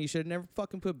 Sean Payton. You should have never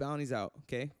fucking put bounties out.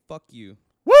 Okay, fuck you.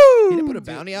 He didn't put a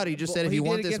bounty out. He just said if he you did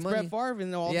want it this against money. Brett Favre,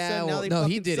 and all of a Yeah, sudden now well, they no, he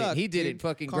fucking did it. suck, He did dude. it.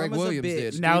 Fucking Greg Karma's a Williams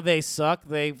bitch, did. Now dude. they suck.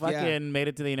 They fucking Yeah. made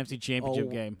it to the NFC Championship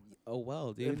Oh, game. Oh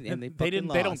well, dude, and they They fucking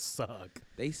don't lost. suck.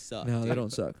 They suck. No, they dude.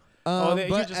 don't suck. Oh, you're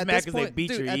but just at mad this 'cause they point- beat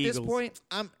dude, your At this Eagles. point,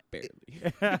 I'm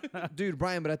Barely. dude,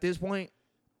 Brian. But at this point,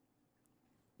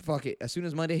 fuck it. As soon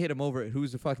as Monday hit, I'm over it.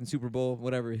 Who's the fucking Super Bowl?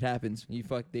 Whatever it happens, they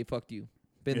fucked you.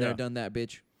 Been there, Yeah. done that,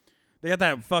 bitch. They got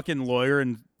that fucking lawyer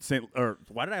in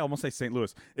why did I almost say St.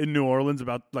 Louis? In New Orleans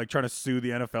about like trying to sue the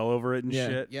NFL over it and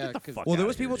shit. Yeah, Get the fuck Well, there outta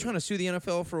was here, people dude. trying to sue the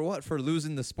NFL for what? For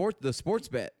losing the sports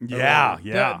bet. Yeah,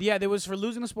 yeah. Yeah, there was for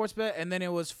losing the sports bet, and then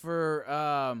it was for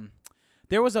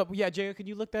there was a Jay, could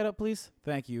you look that up, please?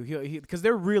 Thank you. Because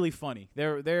they're really funny.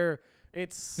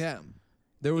 It's Yeah.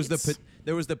 There was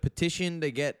the petition to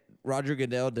get Roger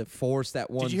Goodell to force that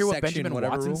one. Did you hear what section, Benjamin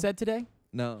whatever Watson rule. said today?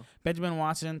 No. Benjamin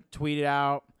Watson tweeted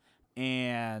out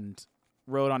and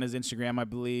wrote on his Instagram, I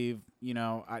believe,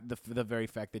 the very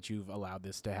fact that you've allowed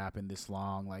this to happen this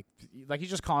long, like he's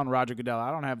just calling Roger Goodell. I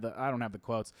don't have the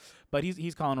quotes, but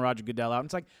he's calling Roger Goodell out. And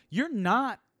it's like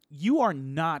you are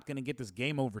not going to get this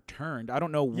game overturned. I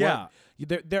don't know what. Yeah.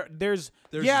 There's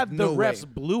no the refs way.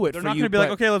 blew it. They're for not you, going to be like,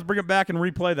 but- okay, let's bring it back and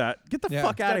replay that. Get the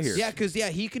fuck out of here. Yeah, because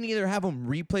he can either have them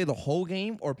replay the whole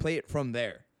game or play it from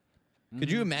there. Could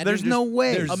you imagine? There's no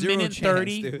way. There's a zero minute chance,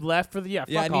 30 dude. left for the Yeah,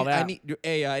 fuck all that.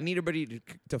 I need everybody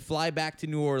to fly back to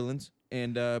New Orleans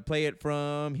and play it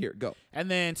from here. Go.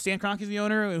 And then Stan Kroenke's the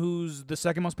owner, who's the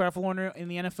second most powerful owner in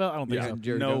the NFL. I don't think Yeah, so.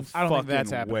 Jerry no Jones. I don't think that's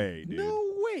fucking happening. way, dude.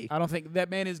 No way. I don't think that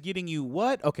man is getting you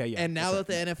what? Okay, yeah. And now that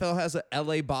the NFL has a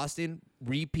LA Boston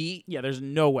repeat yeah, there's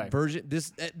no way. version,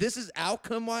 this is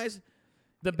outcome wise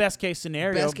The best case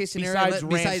scenario. Best case scenario, besides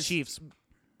besides- Rams Chiefs.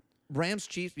 Rams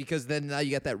Chiefs, because then now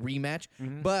you got that rematch.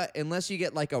 Mm-hmm. But unless you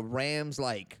get like a Rams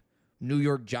like New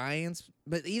York Giants,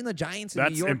 but even the Giants in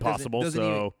That's New York impossible. doesn't so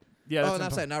even, Yeah, oh,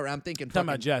 that's that's not. I'm thinking talking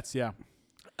about fucking, Jets. Yeah,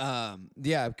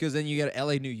 yeah, because then you get an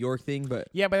LA New York thing, but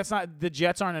yeah, but that's not. The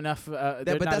Jets aren't enough. They're but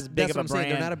not that's as big what of a I'm saying.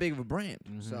 brand. They're not a big of a brand.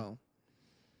 So,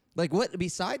 like, what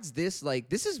besides this? Like,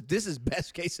 this is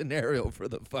best case scenario for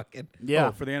the fucking. Yeah,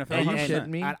 Oh, for the NFL. Are you 100%. shitting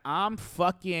me? And I'm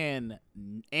fucking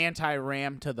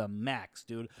anti-Ram to the max,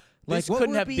 dude. Like, This what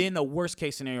couldn't would have be- been the worst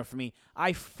case scenario for me.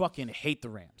 I fucking hate the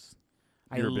Rams.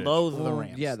 You're a I bitch. loathe the Well,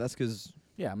 Rams. yeah, that's because.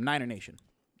 yeah, I'm Niner Nation.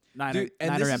 Niner And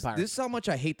Niner this Empire. is how much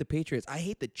I hate the Patriots. I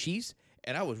hate the Chiefs,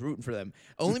 and I was rooting for them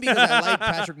only because I like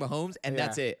Patrick Mahomes, and Yeah.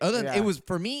 that's it. Other than Yeah. it was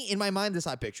for me in my mind, this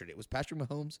I pictured it was Patrick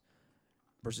Mahomes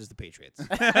versus the Patriots. you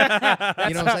know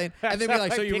what I'm saying? And they'd be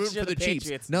like, how "So I you're rooting picture for the the Chiefs?"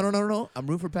 Patriots. No. I'm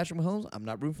rooting for Patrick Mahomes. I'm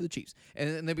not rooting for the Chiefs. And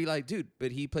then they'd be like, "Dude,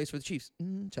 but he plays for the Chiefs."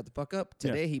 Shut the fuck up.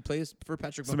 Today he plays for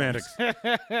Patrick Mahomes. Semantics.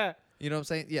 You know what I'm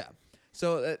saying? Yeah.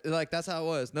 So like that's how it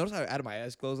was. Notice how I had my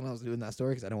eyes closed when I was doing that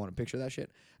story because I didn't want to picture that shit.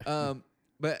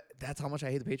 But that's how much I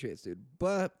hate the Patriots, dude.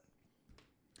 But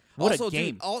What a also,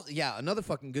 game. Dude, another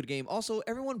fucking good game. Also,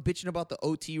 everyone bitching about the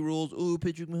OT rules. Oh,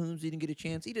 Patrick Mahomes didn't get a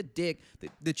chance. Eat a dick.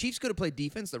 The Chiefs could have played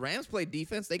defense. The Rams played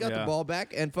defense. They got the Yeah. ball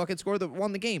back and fucking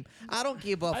won the game. I don't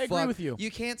give a I fuck. agree with you.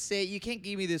 You can't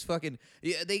give me this fucking.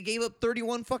 Yeah, they gave up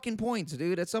 31 fucking points,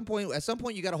 dude. At some point,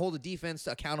 you got to hold the defense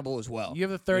accountable as well. You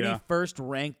have the 31st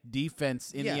ranked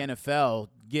defense in Yeah. the NFL.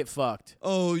 Get fucked.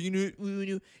 Oh,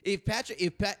 if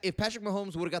Patrick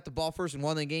Mahomes would have got the ball first and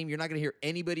won the game, you're not gonna hear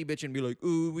anybody bitching and be like,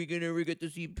 "Oh, we gonna ever get to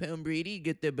see Tom Brady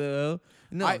get the ball?"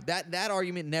 No, that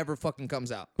argument never fucking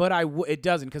comes out. But it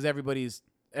doesn't because everybody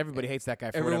hates that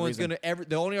guy for Everyone's whatever reason.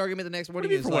 the only argument the next What morning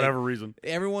do you is mean for like, whatever reason?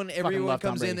 Everyone love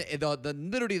Tom comes in. Brady.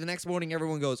 Literally the next morning,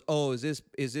 everyone goes, "Oh, is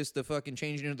this the fucking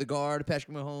changing of the guard?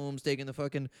 Patrick Mahomes taking the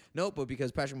fucking nope." But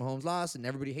because Patrick Mahomes lost and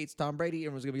everybody hates Tom Brady,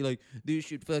 everyone's gonna be like,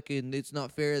 it's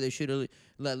not fair. They should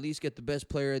at least get the best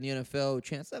player in the NFL a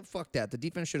chance." Fuck that. The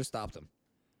defense should have stopped him.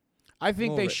 I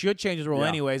think they Move it. should change his rule Yeah.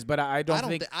 anyways, but I don't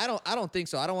think. I don't think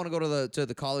so. I don't want to go to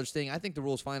the college thing. I think the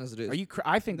rule's fine as it is. Are you?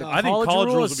 I think the I think college college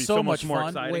rule rules is would be so so much much more fun.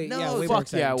 exciting. Wait, No, yeah, way fuck more yeah,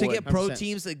 exciting. I to would. get pro 100%.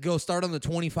 teams that go start on the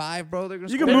 25, bro? They're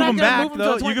gonna You score- can They're move not them gonna back move 'em to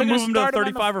though. the 20. You can They're move gonna them to start 'em on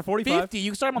 35 or 45. 50. You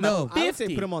can start them on No. the 50. I would say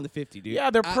put them on the 50, dude. Yeah,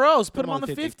 they're pros. Put them on the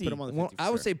 50. 50. Put 'em on the 50. Well, for I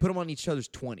would sure. say put them on each other's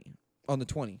 20. On the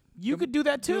 20. You could do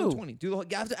that Do too. the 20. You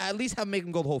have to at least make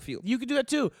them go the whole field. You could do that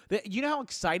too. You know how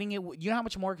exciting you know how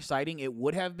much more exciting it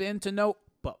would have been to know.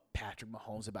 But Patrick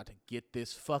Mahomes about to get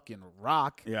this fucking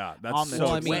rock. Yeah, that's on the so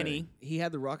Well, I exciting. mean, he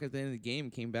had the rock at the end of the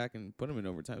game, came back and put him in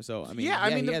overtime. So I mean, Yeah,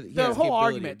 I mean, he the had whole capability of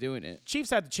argument- doing it.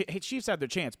 Chiefs had their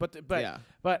chance, but Yeah.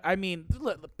 but I mean,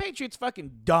 look, the Patriots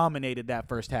fucking dominated that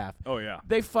first half. Oh yeah.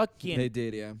 They fucking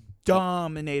did, yeah.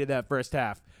 dominated that first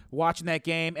half. Watching that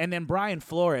game, and then Brian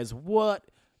Flores, what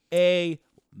a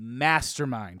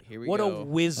mastermind! Here we what go. a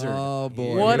wizard! Oh,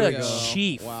 boy. What Here a we go.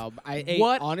 chief! Wow.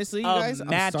 What honestly, you a guys, I'm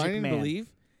magic starting man. to believe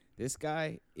this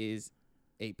guy is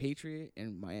a Patriot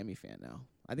and Miami fan now.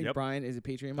 I think Yep. Brian is a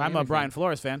Patriot. I'm a Brian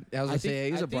Flores fan. I was I gonna think-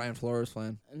 say he's I a think- Brian Flores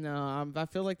fan. No, I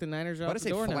feel like the Niners are Why out did I the say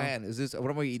door now. flan? Is this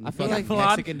what am I eating? I feel Fucking like flan.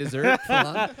 Mexican dessert.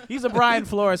 Flan? He's a Brian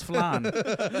Flores flan.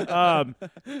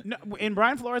 No, in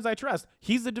Brian Flores, I trust.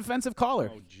 He's the defensive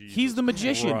caller. He's the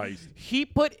magician. Christ. He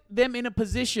put them in a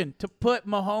position to put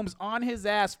Mahomes on his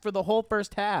ass for the whole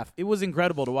first half. It was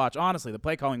incredible to watch. Honestly, the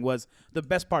play calling was the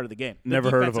best part of the game. The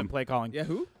Never heard of defensive him. Play calling. Yeah,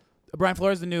 who? Brian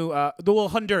Flores, the new,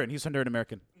 Honduran. He's Honduran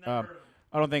American.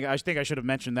 I think I should have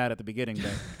mentioned that at the beginning.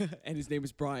 But And his name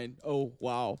is Brian. Oh,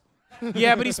 wow.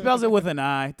 yeah, but he spells it with an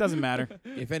I. It doesn't matter.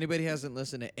 If anybody hasn't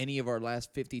listened to any of our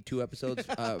last 52 episodes,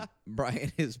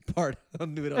 Brian is part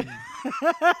of it.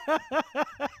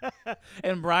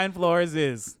 And Brian Flores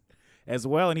is as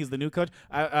well, and he's the new coach.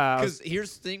 Because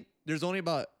here's the thing: there's only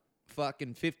about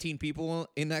fucking 15 people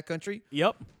in that country,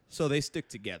 Yep. so they stick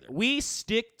together. We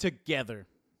stick together.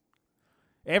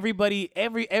 Everybody,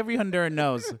 every Honduran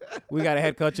knows we got a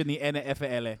head coach in the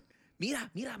NFL. Mira,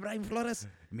 Brian Flores.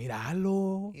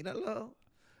 Míralo. Míralo.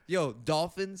 Yo,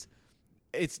 Dolphins.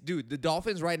 The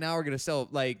Dolphins right now are gonna sell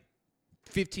like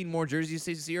 15 more jerseys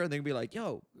this year, and they're gonna be like,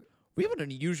 yo, we have an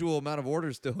unusual amount of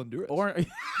orders to Honduras. Or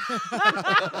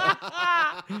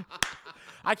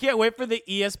I can't wait for the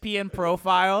ESPN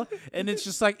profile, and it's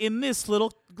just like in this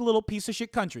little piece of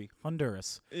shit country,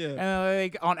 Honduras. Yeah. And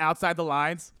like on outside the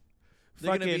lines,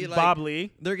 They're gonna fucking be like- Bob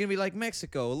Lee. They're gonna be like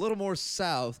Mexico, a little more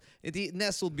south,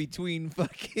 nestled between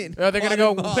fucking. They're gonna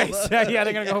go. Guatemala. Yeah,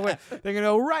 they're gonna go. They're gonna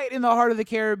go right in the heart of the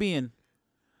Caribbean.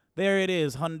 There it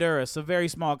is, Honduras, a very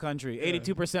small country,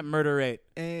 82% murder rate,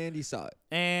 And you saw it.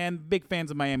 and big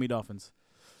fans of Miami Dolphins.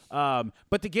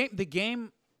 But the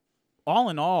game, all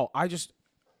in all,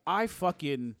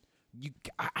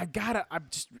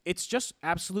 it's just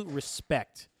absolute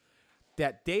respect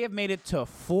that they have made it to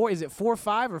 4. Is it 4 or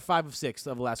 5 or 5 of 6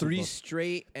 of the last Super Three Bowls?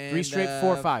 straight and 3 straight,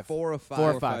 4 or 5. 4 or 5.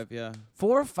 4 or 5. Yeah.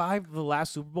 4 or 5 of the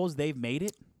last Super Bowls they've made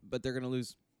it. But they're going to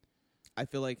lose. I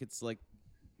feel like it's like,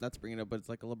 not to bring it up, but it's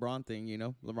like a LeBron thing, you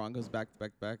know? LeBron goes back,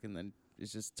 and then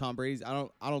it's just Tom Brady's. I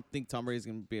don't think Tom Brady's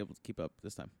going to be able to keep up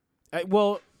this time.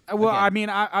 Well, Again. I mean,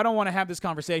 I don't want to have this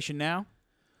conversation now.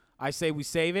 I say we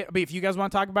save it. But if you guys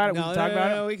want to talk about it, we can talk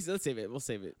about it. Let's save it. We'll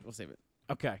save it.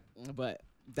 Okay. But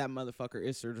that motherfucker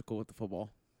is surgical with the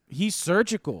football. He's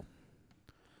surgical.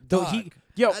 Dog.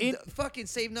 Fucking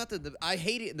save nothing. I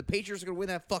hate it. And the Patriots are gonna win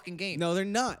that fucking game. No, they're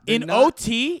not. In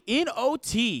OT,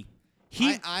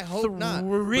 he I hope not,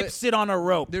 rips but it on a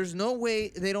rope. There's no way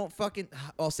they don't fucking.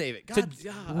 I'll save it. To,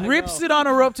 God, rips it on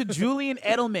a rope to Julian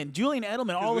Edelman. Julian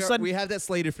Edelman, all of a sudden. we have that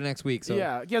slated for next week. So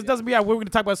Yeah, yes, doesn't. Yeah, we're going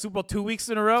to talk about Super Bowl 2 weeks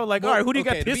in a row. Like, all right, who do you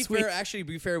got this to week?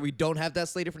 Be fair, we don't have that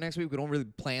slated for next week. We don't really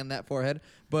plan that far ahead.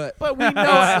 But But we know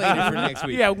it's slated for next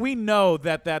week. Yeah, we know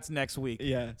that that's next week.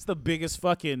 Yeah. It's the biggest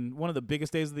one of the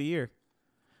biggest days of the year.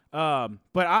 But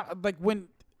I like when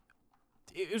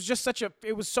it was just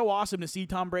it was so awesome to see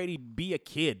Tom Brady be a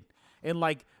kid and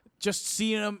like just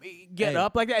seeing him get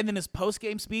up like that, and then his post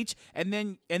game speech, and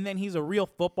then he's a real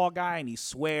football guy and he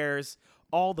swears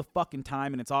all the fucking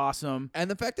time, and it's awesome. And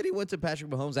the fact that he went to Patrick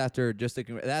Mahomes after just to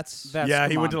That's Yeah,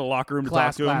 he come went to on. the locker room to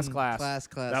class, talk to him. class.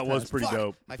 That was pretty Fuck,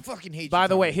 dope. I fucking hate you. By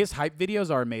the Tom way, Brady. his hype videos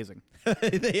are amazing.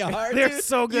 they are. They're dude.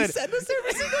 so good. You send us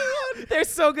every single one. They're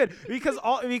so good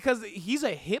because he's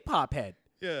a hip hop head.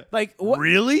 Yeah. Like what?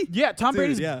 Really? Yeah, Tom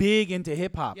Brady's yeah. big into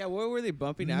hip hop. Yeah, what were they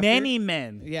bumping after? Many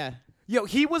men. Yeah. Yo,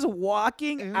 he was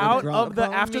walking out of the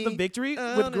after the victory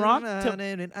with Gronk.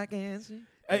 I can't see.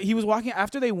 He was walking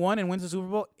after they won and wins the Super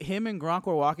Bowl. Him and Gronk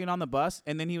were walking on the bus,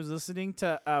 and then he was listening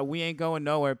to "We Ain't Going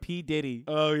Nowhere." P Diddy.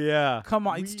 Oh yeah. Come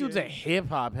on, this dude's a hip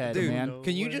hop head, Dude, man.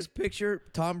 can you just picture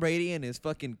Tom Brady and his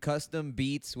fucking custom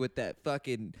beats with that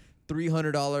fucking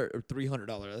 $300 or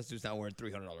 $300? That's just not wearing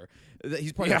 $300.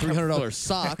 He's probably got $300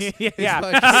 socks.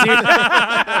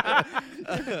 Yeah.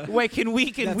 Wait, can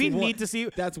we one- need to see?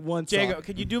 That's one Jago, sock.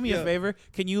 can you do me Yeah. a favor?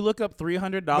 Can you look up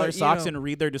 $300 But, you socks know, and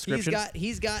read their description?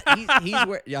 He's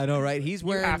wearing. Yeah, I know, right? He's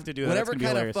wearing have to do that. whatever That's gonna be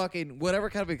kind hilarious. of whatever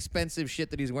kind of expensive shit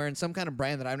that he's wearing. Some kind of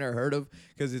brand that I've never heard of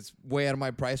because it's way out of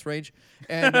my price range.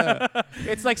 And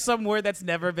It's like some word that's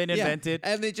never been yeah, invented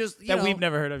and they just that we've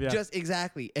never heard of. Yeah, Just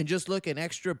exactly, and just looking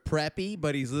extra preppy,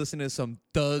 but he's listening to some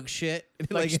thug shit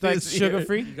like in his sugar ear.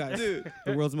 free. You guys,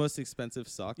 the world's most expensive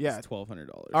sock Yeah. is $1,200.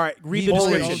 All right, read He the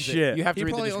probably description. owns it. Shit. You have to He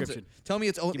read the probably owns description. it. Tell me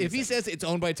it's owned. Give me If a he second. says it's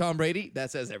owned by Tom Brady,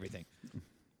 that says everything.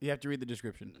 You have to read the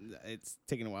description. It's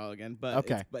taking a while again, but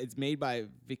Okay. it's made by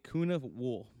Vicuna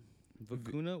Wool.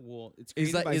 Vicuna Wool. It's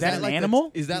Is created that by that an an like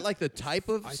animal? Is that like the type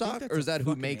of I think sock, that's or is a that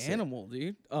who fucking makes animal,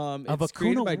 dude? A It's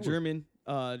created Vicuna by wool.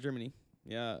 Germany.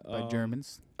 Yeah, By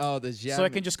Germans. it? Oh, this So I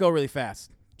can just go really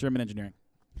fast. German engineering.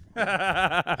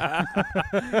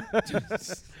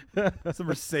 It's a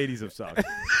Mercedes of socks.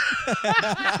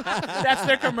 That's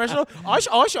their commercial. I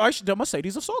the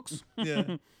Mercedes of socks.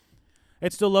 Yeah.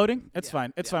 It's still loading. It's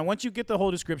fine. It's fine. Once you get the whole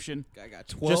description, I got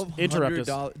just interrupt us.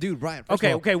 $1,200. Dude, Brian.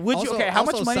 Okay, okay. Would you? Okay, how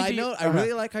much money? Side Do you, note, I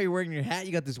really like how you're wearing your hat.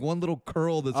 You got this one little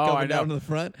curl that's Oh, I coming know. down to the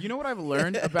front. You know what I've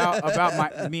learned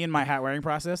about me and my hat wearing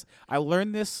process? I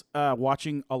learned this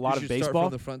watching a lot You of should start baseball.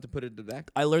 from the front to put it to the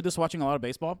back. I learned this watching a lot of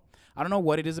baseball. I don't know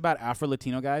what it is about Afro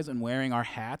Latino guys and wearing our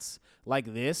hats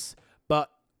like this,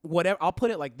 but whatever. I'll put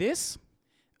it like this.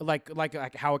 Like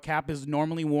how a cap is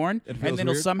normally worn, and feels then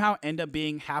it'll weird? somehow end up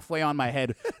being halfway on my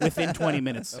head within 20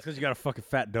 minutes. That's because you got a fucking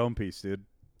fat dome piece, dude.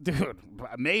 Dude,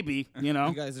 maybe, you know.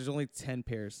 You guys, there's only 10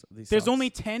 pairs of these. There's socks. only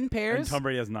 10 And pairs, Tom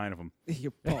Brady has 9 of them.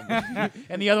 You're bummed.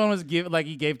 and the other one was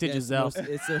he gave to Yeah, Giselle.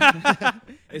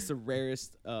 It's the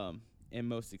rarest and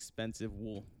most expensive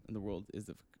wool in the world is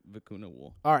the vicuna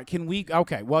wool. All right, can we?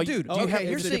 Okay, well, Dude, do you have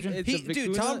here's the description? thing. It's a Dude,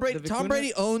 vicuna- Tom the Brady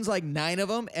vicuna- owns like 9 of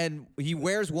them, and he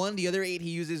wears one. The other 8 he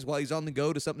uses while he's on the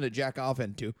go to something to jack off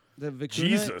into. The vicuna.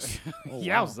 Jesus. Oh,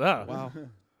 Yowza. Wow.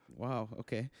 Wow.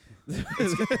 Okay. Dude,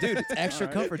 it's extra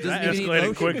comfort. Doesn't That even need escalated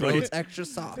lotion, bro. quickly. It's extra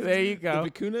soft. There you go.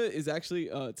 The vicuna is actually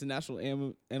it's a national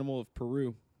animal of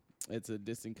Peru. It's a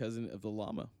distant cousin of the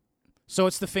llama, So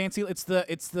it's the fancy. It's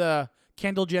the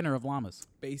Kendall Jenner of llamas.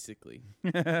 basically.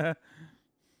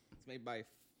 It's made by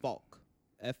Falk,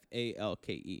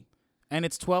 Falke. And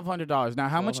it's $1,200. Now,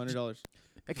 how much? $1,200.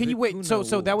 Can you wait? So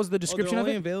Vicuna that wool. was the Oh, description they're of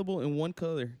only it. available in one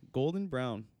color, golden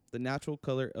brown, the natural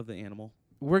color of the animal.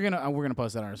 We're gonna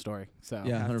post that on our story. So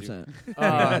Yeah, Have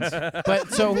 100%.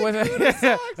 but so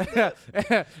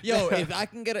Yo, if I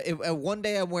can get if one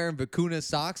day I'm wearing vicuna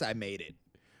socks, I made it.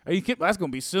 are you kidding? That's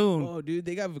gonna be soon. Oh, dude,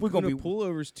 they got We're gonna vicuna be-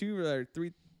 pullovers too that are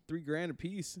three grand a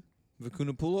piece.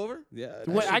 Vicuna pullover? Yeah. That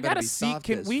Wait, shit I better gotta be see. soft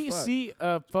Can as we fuck. see?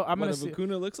 I'm what gonna a see.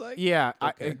 vicuna looks like? Yeah,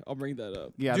 Okay, I'll bring that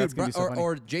up. yeah, Dude, that's gonna be so funny.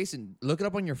 or Jason, look it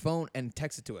up on your phone and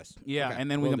text it to us. Yeah, Okay,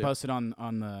 and then we will can do. post it on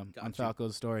Gotcha.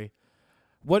 Falco's story.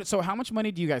 What? So how much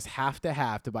money do you guys have to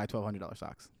buy $1,200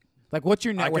 socks? Like, what's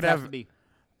your net I worth could have have- to be?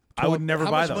 I would never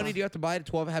How buy much those. money do you have to buy to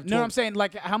 12? Have 12, No, I'm saying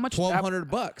like how much?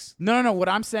 $1,200. No. What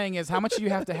I'm saying is how much do you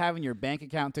have to have in your bank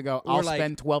account to go? Or I'll like-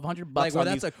 spend $1,200 like where on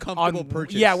that's these, a comfortable on,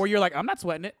 purchase. Yeah, where you're like, I'm not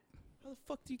sweating it. How the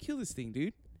fuck do you kill this thing,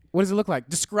 dude? What does it look like?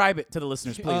 Describe it to the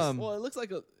listeners, please. Well, it looks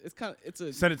like it's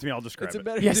a Send it to me. I'll describe it's a it.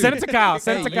 better. yeah, dude. send it to Kyle.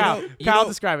 Send Hey, it to you Kyle. know- you Kyle, know-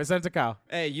 describe it. Send it to Kyle.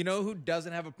 Hey, you know who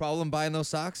doesn't have a problem buying those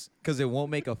socks? Because it won't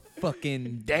make a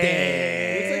fucking Damn.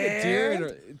 It looks like a deer. And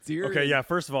a deer. Okay, yeah.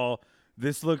 First of all,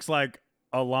 this looks like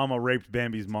a llama raped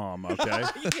Bambi's mom. Okay.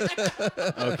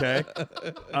 Okay.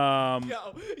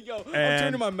 Yo, I'm And-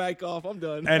 turning my mic off. I'm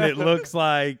done. And it looks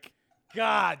like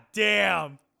God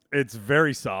damn. it's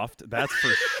very soft. That's for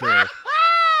sure.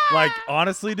 Like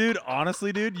honestly, dude,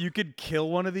 you could kill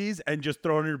one of these and just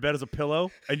throw it on your bed as a pillow,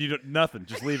 and you don't nothing.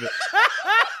 Just leave it.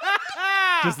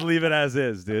 Just leave it as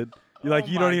is, dude. You're like, Oh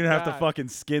you don't my even have to God. fucking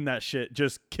skin that shit.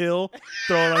 Just kill,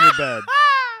 throw it on your bed.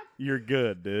 You're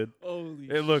good, dude. Holy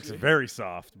It looks shit. very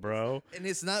soft, bro. And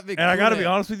it's not vicuna. And I gotta be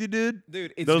honest with you, dude.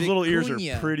 Dude, it's Those little ears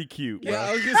vicuña. are pretty cute, bro. Yeah,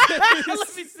 I was gonna say.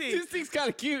 Let me see. This thing's kind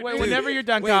of cute. Wait, dude. whenever you're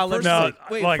done, Wait, Kyle, first let's of No,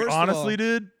 all- wait, like first of honestly, all,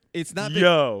 dude. It's not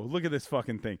Yo, look at this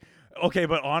fucking thing. Okay,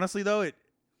 but honestly though,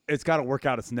 it's got to work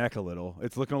out its neck a little.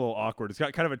 It's looking a little awkward. It's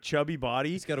got kind of a chubby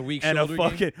body. It's got a weak and shoulder a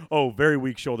game? fucking very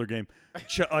weak shoulder game.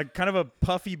 Like kind of a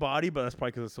puffy body, but that's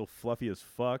probably because it's so fluffy as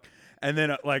fuck. And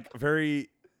then like very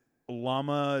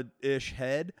llama-ish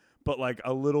head, but like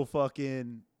a little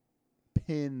fucking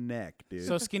pin neck, dude.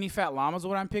 So skinny fat llamas,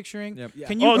 what I'm picturing. Yep. Yeah.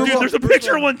 Can you oh, Google, dude, there's a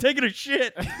picture of one taking a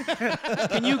shit.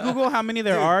 Can you Google how many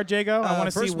there are, Jago? I want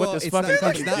to first see of what all, this it's fucking not,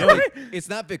 country's it's, doing. not, it's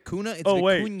not vicuna. It's Oh,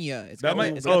 wait. vicuña. It's That got,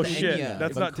 might. it's got Oh the shit, enya.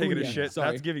 that's not taking a Vicuña. shit. Sorry.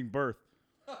 That's giving birth.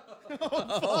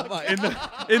 Oh my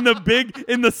When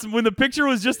the picture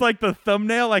was just like the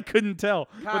thumbnail, I couldn't tell.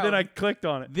 But then Kyle. I clicked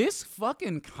on it. This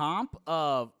fucking comp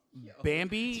of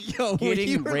Bambi Yo, when getting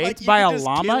you were raped like, you by could a just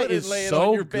llama kill it and is lay it so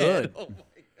on your bed. good.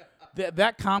 Oh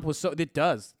That comp was so. It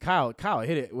does. Kyle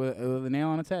hit it with a nail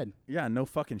on its head. Yeah, no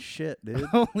fucking shit, dude.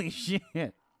 Holy shit.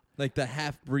 Like the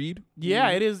half breed. Yeah,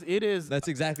 it is. It is. That's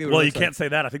exactly what. Well, it you looks can't say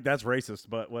that. I think that's racist,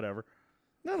 but whatever.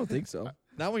 Like. I don't think so.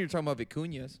 Not when you're talking about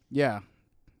vicuñas. Yeah.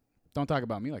 Don't talk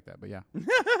about me like that, but yeah.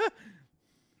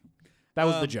 That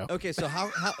was the joke. Okay, so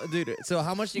how dude? So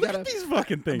how much you Look gotta? at these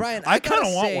fucking things. Brian, I I kind of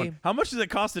gotta want say- one. How much does it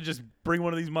cost to just bring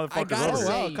one of these motherfuckers gotta over? Oh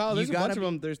say, here? wow, Kyle, you there's a gotta bunch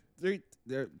of be-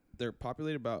 them. They're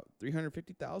populated about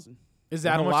 350,000. Is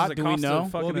How that a much lot? does it Do we cost to know?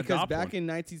 fucking Well, because adopt back one? in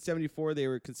 1974 they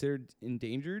were considered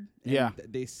endangered. And Yeah.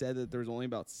 they said that there was only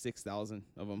about 6,000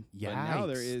 of them. But now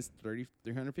there Yikes. is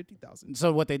 350,000.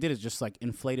 So what they did is just like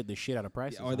inflated the shit out of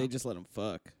prices. Or they just let them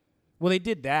fuck. Well, they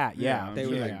did that. Yeah, Yeah, They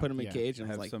would yeah, like put him in yeah. cage and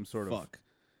Have was like, some sort of- fuck.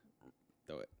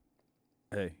 Throw it.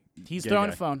 Hey, He's gay throwing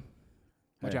guy. a phone.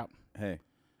 Watch Hey, out. Hey,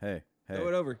 hey. Throw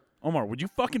it over. Omar, would you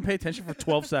fucking pay attention for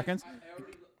 12 seconds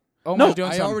Oh, No, no, doing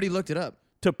I something. already looked it up.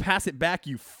 to pass it back?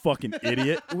 You fucking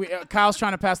idiot! Kyle's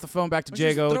trying to pass the phone back to Let's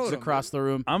just Jago. throw It's it over. across the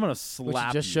room. I'm gonna Which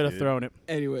slap. you just you, should have dude. thrown it.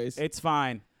 Anyways. It's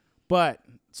fine. But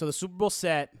so the Super Bowl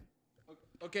set.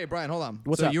 Okay, Brian, hold on.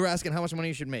 What's so up? you were asking how much money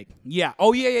you should make. Yeah.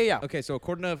 Oh yeah. Okay, so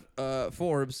according to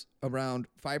Forbes, around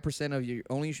 5% of your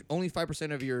only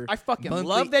 5% of your I fucking monthly,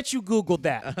 love that you Googled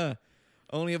that.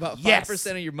 only about 5% Yes.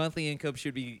 of your monthly income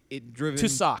should be driven To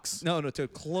socks. No, to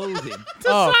clothing.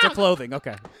 Oh, to clothing.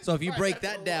 Okay. So if you break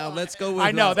that down, let's go with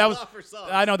I know that was. for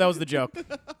socks. I know that was the joke.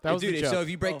 That was dude, the joke. so if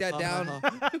you break that down,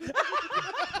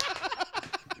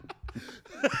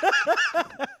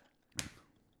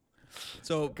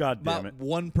 so God damn about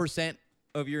 1%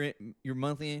 of your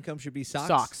monthly income should be socks.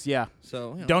 Socks. Yeah.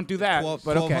 So Don't do that,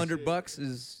 but okay. $1,200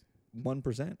 is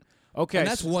 1%. Okay. And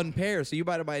that's one pair. So you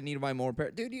need to buy more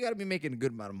pair. Dude, you got to be making a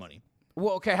good amount of money.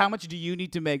 Well, okay. How much do you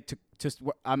need to make to?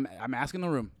 I'm asking the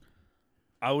room.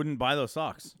 I wouldn't buy those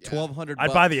socks. $1,200.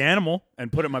 I'd buy the animal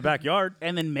and put it in my backyard.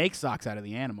 And then make socks out of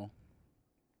the animal.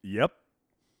 Yep,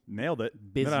 nailed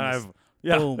it. Business. Then I have,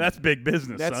 yeah, Boom. that's big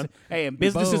business, That's son. hey, and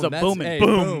business is a That's- booming. Hey,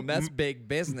 Boom. boom. That's big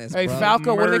business. Hey, bro.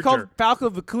 Falco, what are they called? Merger. Falco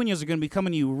Vicuñas are going to be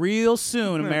coming to you real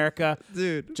soon, America.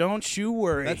 Dude, Don't you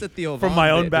worry. that's a Theo From Von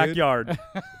my own bit, dude. backyard.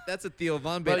 That's a Theo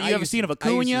Von bit. But you ever seen a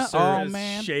Vicuña? Oh,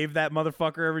 man. Shave that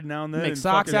motherfucker every now and then. Make and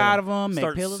socks fucking, out of 'em, make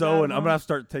Start pillows sewing. out of I'm 'em. gonna have to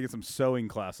start taking some sewing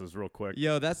classes real quick.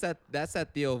 Yo, that's that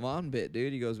Theo Von bit,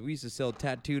 dude. He goes, we used to sell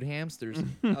tattooed hamsters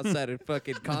outside of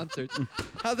fucking concerts.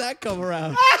 How'd that come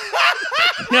around?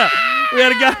 Yeah, we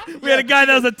had a guy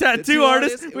that was a tattoo Tattoo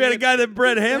artist. artist, We had a guy that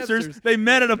bred hamsters. hamsters. They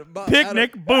met at a Out of-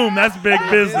 picnic. Boom, that's big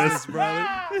business. brother.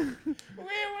 We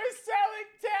were selling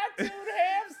tattooed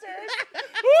hamsters.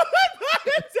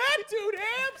 Tattooed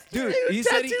hamsters.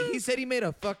 Dude, he said he made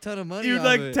a fuck ton of money. You off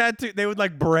like it. tattoo? They would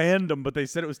like brand them, but they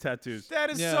said it was tattoos. That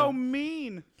is Yeah. so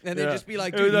mean. And Yeah. they'd just be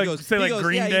like, It dude, would, he like, goes, say, he like, goes,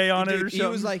 Green yeah, Day on it or He was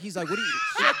something. like, he's like, what do you?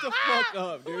 Shut the fuck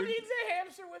up, dude. a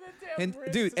hamster with a And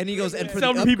dude, and he goes, and for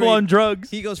Some the people upgrade- on drugs.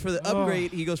 He goes for the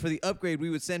upgrade. He goes for the upgrade. We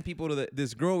would send people to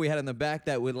this girl we had in the back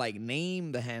that would like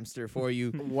name the hamster for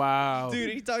you. Wow.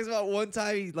 Dude, he talks about one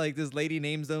time he like this lady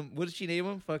names him. What did she name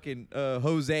him? Fucking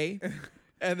Jose.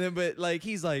 And then but like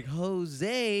he's like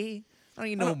Jose. I don't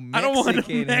even know I don't want a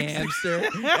Mexican Mexican. hamster.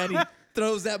 And he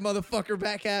throws that motherfucker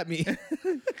back at me.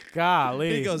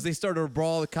 Golly. He goes, they started a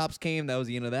brawl. The cops came. That was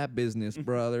the end of that business,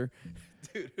 brother.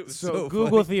 Dude, it was so so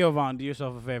Google funny. Theo Von. Do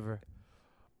yourself a favor.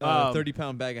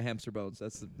 30-pound bag of hamster bones.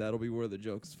 That'll be where the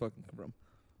jokes fucking come from.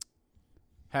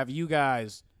 Have you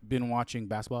guys been watching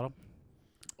basketball?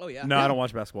 Oh yeah. No, I don't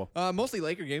watch basketball. Mostly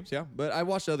Laker games, yeah. But I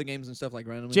watched other games and stuff like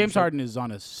randomly. James and stuff. Harden is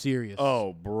on a serious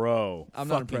Oh, bro, I'm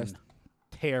not fucking impressed.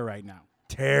 tear right now.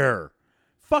 tear.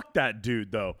 Fuck that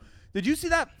dude though. Did you see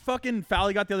that fucking foul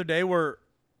he got the other day? Where,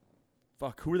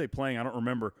 fuck, who were they playing? I don't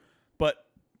remember. But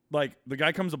like the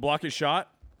guy comes to block his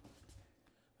shot.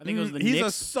 I think it was the He's a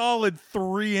Knicks. solid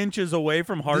 3 inches away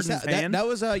from Harden's hand. That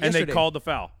was and yesterday. they called the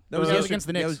foul. That was It was yesterday. against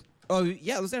the Yeah, it Knicks. was- oh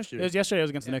yeah, it was yesterday. It was yesterday. It was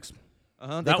against the Knicks. They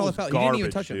That called was a foul. He didn't even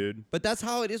garbage, touch him. dude. But that's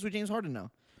how it is with James Harden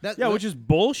now. Yeah, which is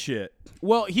bullshit.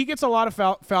 Well, he gets a lot of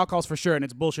foul calls for sure, and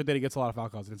it's bullshit that he gets a lot of foul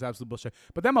calls. It's absolute bullshit.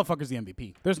 But that motherfucker's the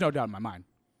MVP. There's no doubt in my mind.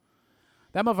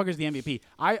 That motherfucker's the MVP.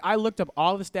 I looked up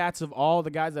all the stats of all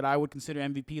the guys that I would consider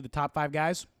MVP, the top 5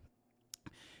 guys.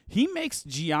 He makes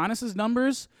Giannis's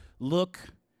numbers look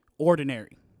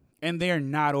ordinary. And they are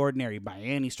not ordinary by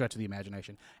any stretch of the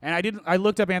imagination. And I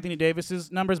looked up Anthony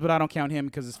Davis's numbers, but I don't count him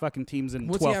because his fucking team's in 12th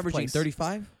what's he averaging? place.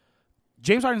 35.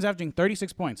 James Harden's averaging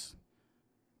 36 points.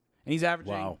 And he's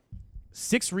averaging Wow.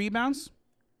 6 rebounds,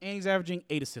 and he's averaging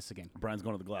 8 assists a game. Brian's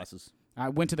going to the glasses. I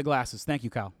went to the glasses. Thank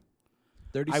you, Kyle.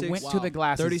 36. I went to the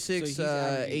glasses. 36, So he's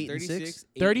averaging 8 and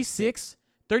 36, 6.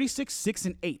 36, 6,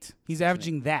 and 8. He's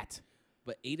averaging that.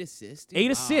 But 8 assists? Dude? 8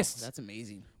 Wow, assists. That's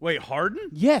amazing. Wait, Harden?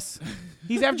 Yes.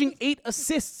 He's averaging 8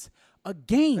 assists a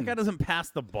game. That guy doesn't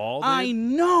pass the ball. Dude. I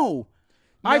know.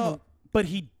 No. But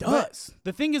he does.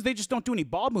 The thing is, they just don't do any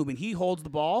ball movement. He holds the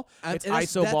ball. It's And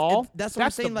ISO ball. That's what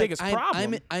I'm saying. the Like, biggest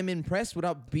problem. I'm impressed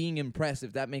without being impressed.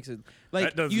 If that makes it like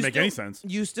That doesn't you make still- any sense.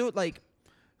 You still like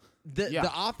Yeah.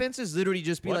 the offense is literally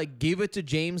just be What? like give it to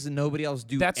James and nobody else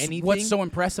do That's anything. what's so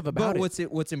impressive about But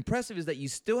it. what's impressive is that you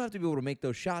still have to be able to make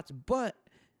those shots. But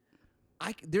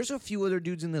there's a few other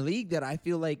dudes in the league that I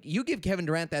feel like you give Kevin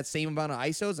Durant that same amount of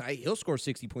ISOs, he'll score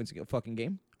 60 points a fucking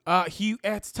game.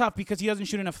 It's tough because he doesn't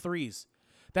shoot enough threes.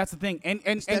 That's the thing.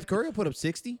 And Steph Curry will put up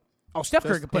 60 Steph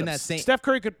Curry just could put in up that same- Steph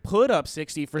Curry could put up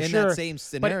 60 for in sure. that same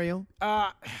scenario.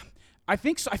 But, I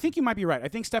think so. I think you might be right. I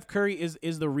think Steph Curry is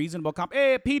the reasonable comp.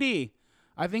 Hey, PD.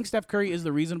 I think Steph Curry is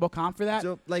the reasonable comp for that.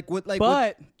 So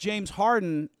But James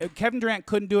Harden, Kevin Durant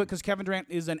couldn't do it because Kevin Durant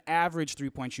is an average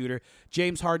 3-point shooter.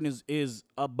 James Harden is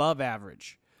above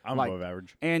average. I'm above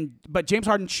average. But James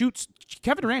Harden shoots.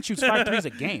 Kevin Durant shoots 5 threes a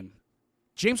game.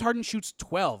 James Harden shoots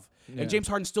 12, and James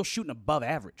Harden's still shooting above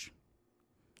average.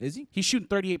 Is he? He's shooting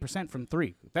 38% from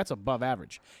 3. That's above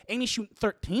average. And he's shooting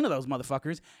 13 of those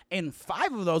motherfuckers, and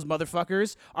 5 of those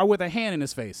motherfuckers are with a hand in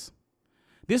his face.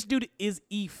 This dude is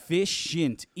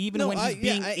efficient, even when he's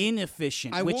being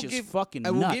inefficient, which is fucking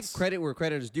nuts. I will give credit where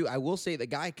credit is due. I will say the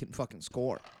guy can fucking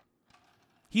score.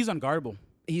 He's unguardable.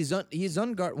 He's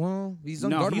unguardable. Well, he's unguardable.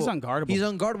 No, he's unguardable. He's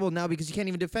unguardable now because you can't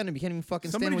even defend him. You can't even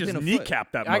fucking Somebody stand just within a foot.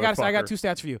 kneecapped that I motherfucker. got 2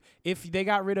 stats for you. If they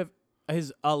got rid of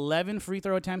his 11 free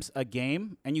throw attempts a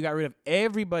game, and you got rid of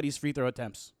everybody's free throw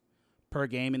attempts per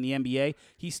game in the NBA,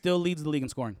 he still leads the league in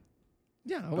scoring.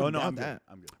 Yeah, I Oh, wouldn't no, doubt I'm that.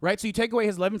 good. I'm good. Right? So you take away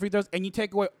his 11 free throws, and you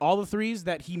take away all the threes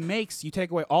that he makes. You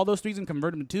take away all those threes and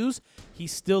convert them to 2s. He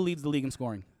still leads the league in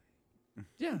scoring.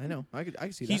 Yeah, I know. I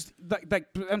can see He's like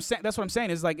I'm saying. That's what I'm saying.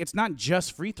 Is like it's not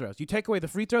just free throws. You take away the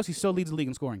free throws, he still leads the league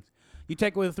in scoring. You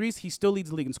take away the threes, he still leads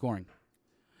the league in scoring.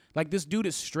 Like this dude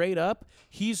is straight up.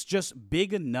 He's just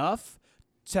big enough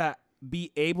to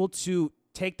be able to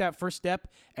take that first step,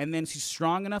 and then he's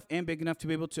strong enough and big enough to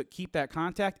be able to keep that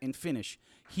contact and finish.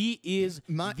 He is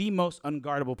the most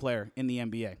unguardable player in the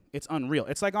NBA. It's unreal.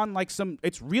 It's like on like some.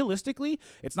 It's realistically,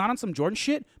 it's not on some Jordan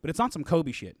shit, but it's on some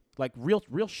Kobe shit. Like real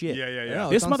shit. Yeah. No,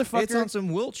 This it's on, motherfucker. It's on some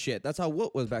Wilt shit. That's how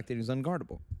Wilt was back then. He was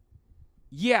unguardable.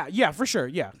 Yeah, for sure.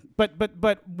 Yeah, but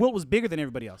Wilt was bigger than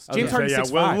everybody else. I was James gonna Harden's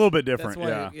say, 6'5". a little bit different.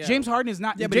 That's why, Yeah. James Harden is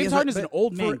not. Yeah, but James Harden is an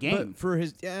old man game. But for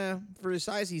his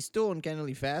size, he's still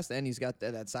uncannily fast, and he's got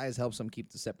that size helps him keep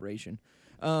the separation.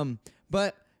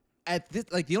 But at this,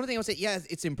 like the only thing I would say, yeah,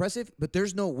 it's impressive, but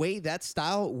there's no way that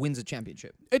style wins a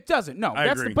championship. It doesn't. No, I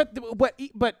that's agree.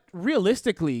 but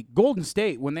realistically, Golden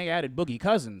State when they added Boogie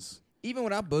Cousins, Even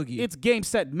without Boogie, it's game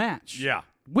set match. Yeah.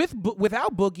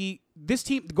 Without Boogie, this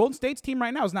team, the Golden State's team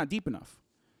right now is not deep enough.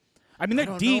 I mean, they're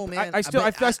don't deep. know, man. I still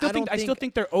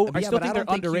think they're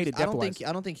underrated I depth-wise.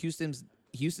 don't think Houston's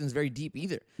very deep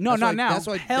either. No, That's not why, now. That's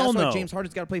why, Hell that's why no. James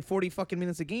Harden's got to play 40 fucking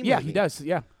minutes a game. Yeah, lately. he does.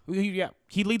 Yeah,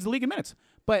 he leads the league in minutes.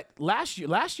 But last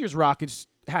year's Rockets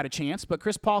had a chance, but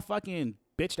Chris Paul fucking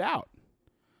bitched out.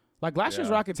 Like last year's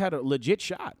Rockets had a legit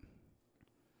shot.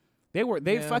 I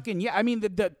mean,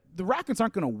 the Rockets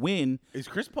aren't going to win. Is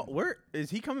Chris Paul? Where is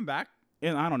he coming back?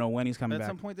 And I don't know when he's coming At back.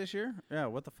 some point this year? Yeah.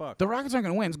 What the fuck? The Rockets aren't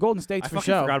going to win. It's Golden State's I for fucking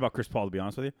sure. forgot about Chris Paul, to be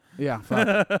honest with you. Yeah,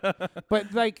 fuck.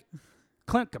 But like,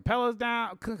 Clint Capella's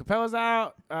down. Clint Capella's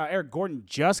out. Eric Gordon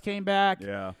just came back.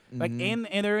 Yeah. Like, and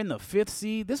they're in the 5th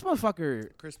seed. This motherfucker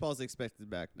Chris Paul's expected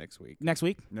back next week. next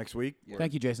week. Next week.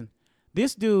 Thank you, Jason.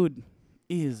 This dude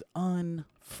is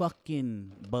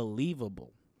unfucking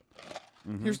believable.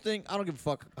 Here's the thing: I don't give a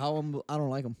fuck how I don't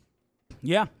like him.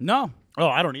 Yeah. No. Oh,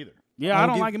 I don't either. Yeah, I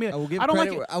don't like him either. I will give I don't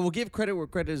credit. like it. I will give credit where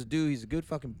credit is due. He's a good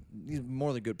fucking. He's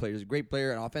more than a good player. He's a great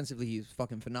player, and offensively, he's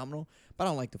fucking phenomenal. But I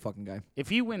don't like the fucking guy. If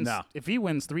he wins, No. if he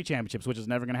wins 3 championships, which is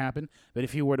never going to happen, but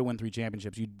if he were to win 3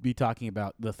 championships, you'd be talking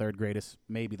about the 3rd greatest,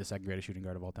 maybe the 2nd greatest shooting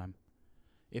guard of all time.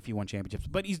 If he won championships,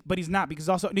 but he's not because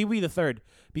also he'd be the 3rd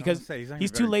because say, he's not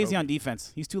he's even too very lazy Kobe. on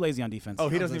defense. He's too lazy on defense. Oh,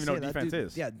 he I doesn't was even know gonna what say, defense that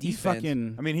is. dude- Yeah, he's defense.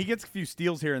 fucking. I mean, he gets a few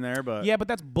steals here and there, but Yeah, but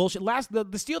that's bullshit.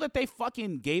 The steal that they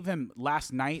fucking gave him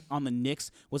last night on the Knicks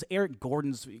was Eric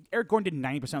Gordon's. Eric Gordon did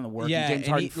 90% of the work. Yeah, and James and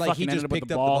Harden he- like, he fucking ended just up with picked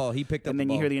the up the ball. ball. He picked up and the then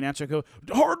you hear ball. the announcer go,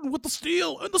 Harden with the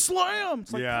steal and the slam.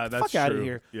 It's like, Yeah, get the that's fuck out of true.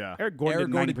 here. Yeah. Eric Gordon Eric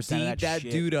did Gordon 90% of teed that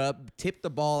shit. dude up, tipped the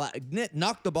ball out,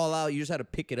 knocked the ball out. You just had to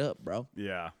pick it up, bro.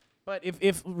 yeah. But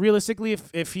if realistically,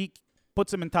 if he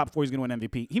puts him in top 4, he's gonna win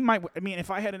MVP. He might. I mean, if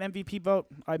I had an MVP vote,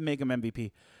 I'd make him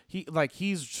MVP.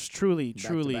 He's truly.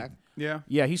 Back-to-back. Yeah.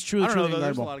 Yeah, he's truly. I don't know, truly though.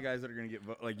 There's a incredible. lot of guys that are going to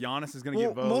get like Giannis is going to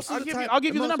get votes. Most of the time, I'll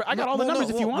give you the number. I got all the numbers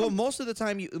if you want Well, them. most of the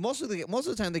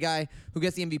time, the guy who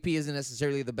gets the MVP isn't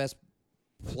necessarily the best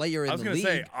player in I was the gonna league.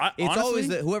 say, It's always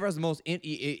honestly- whoever has the most.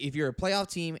 If you're a playoff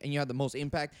team and you have the most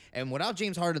impact, and without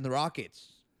James Harden, the Rockets.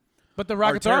 But the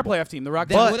Rockets are a terrible. playoff team. The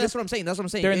Rockets. Well, that's what I'm saying. That's what I'm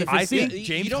saying. they're in the If- fifth seed. you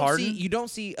James don't Harden- See, you don't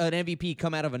see an MVP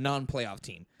come out of a non-playoff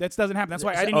team. That doesn't happen. That's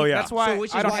why I didn't. Oh, yeah. That's why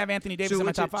which is I don't why- have Anthony Davis so in my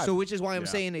which top is- 5. So which is why I'm Yeah.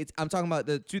 saying I'm talking about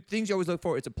the 2 things you always look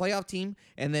for. It's a playoff team,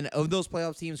 and then of those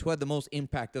playoff teams, who had the most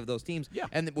impact of those teams. Yeah.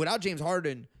 And without James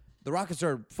Harden, the Rockets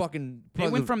are fucking. They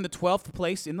went from the 12th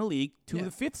place in the league to Yeah.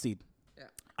 the 5th seed.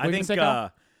 I What think you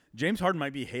gonna say, James Harden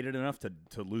might be hated enough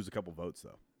to lose a couple votes,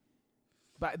 though.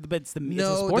 But it's the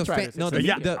No, sports the writers. no, It's the, the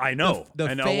Yeah, media. I know.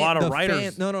 And a lot of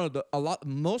writers-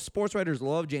 most sports writers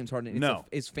love James Harden. No.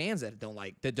 It's fans that don't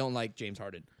like James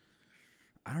Harden.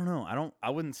 I don't know. I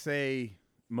wouldn't say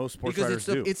most sports because writers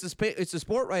do. it's the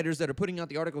sport writers that are putting out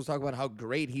the articles talking about how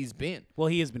great he's been. Well,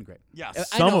 he has been great. Yeah, I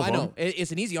some know, of I them. know.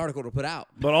 It's an easy article to put out.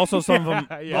 But also some of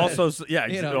them. Yeah. Also, yeah.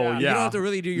 You know, oh, yeah. you don't have to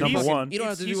really do your Number fucking, one. You don't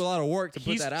have to do a lot of work to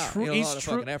put that out. You know, a lot of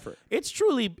fucking effort.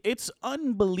 It's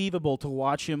unbelievable to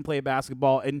watch him play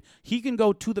basketball, and he can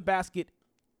go to the basket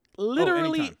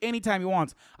literally anytime he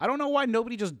wants. I don't know why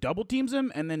nobody just double teams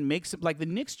him and then makes it like the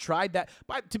Knicks tried that.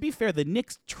 But to be fair, the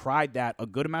Knicks tried that a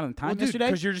good amount of time yesterday.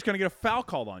 Because you're just gonna get a foul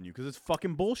called on you because it's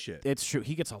fucking bullshit. It's true.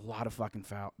 He gets a lot of fucking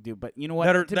foul, dude. But you know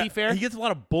what? To be fair, he gets a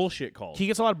lot of bullshit calls. he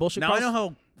gets a lot of bullshit Now calls. I know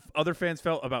how other fans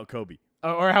felt about Kobe.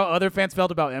 Or how other fans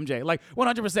felt about MJ. Like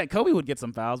 100%, Kobe would get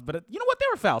some fouls, but you know what? They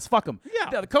were fouls. Fuck them.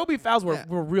 Yeah. The Kobe fouls were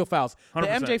real fouls. 100%. The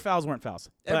MJ fouls weren't fouls.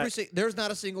 But There's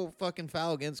not a single fucking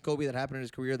foul against Kobe that happened in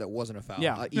his career that wasn't a foul.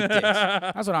 Yeah. Eat dicks.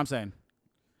 that's what I'm saying.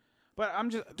 But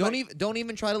I'm just Don't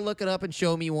even try to look it up and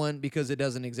show me one because it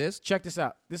doesn't exist. check this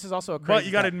out. This is also a crazy. But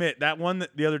you got to stat. admit that one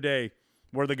the other day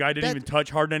where the guy didn't That- even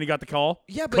touch Harden and he got the call.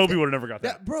 Yeah, but Kobe would have never got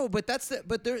that. bro. But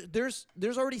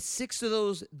there's already 6 of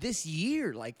those this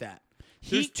year like that.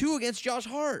 There's 2 against Josh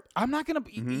Hart. I'm not gonna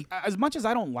be as much as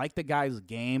I don't like the guy's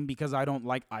game because I don't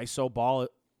like ISO ball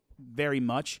very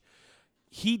much.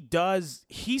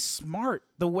 He's smart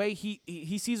the way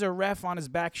he sees a ref on his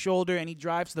back shoulder and he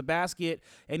drives to the basket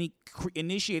and he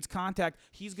initiates contact.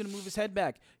 He's gonna move his head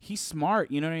back. He's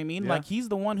smart, you know what I mean? Yeah. Like he's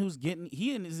the one who's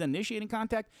is initiating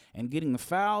contact and getting the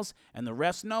fouls, and the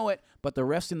refs know it, but the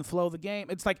refs in the flow of the game.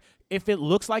 It's like if it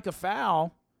looks like a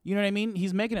foul. You know what I mean?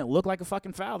 He's making it look like a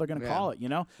fucking foul. They're gonna call it, you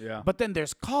know. Yeah. But then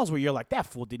there's calls where you're like, that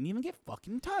fool didn't even get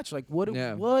fucking touched. Like, what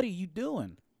are you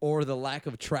doing? Or the lack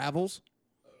of travels.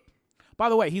 By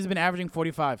the way, he's been averaging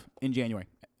 45 in January.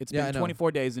 It's Yeah, I been know.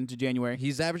 24 days into January.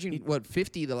 He's averaging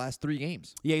 50 the last 3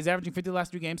 games. Yeah, he's averaging 50 the last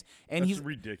 3 games, and That's he's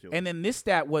ridiculous. And then this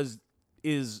stat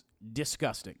is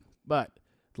disgusting. But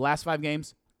the last 5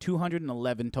 games,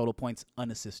 211 total points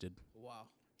unassisted. Wow.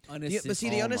 Yeah, but see,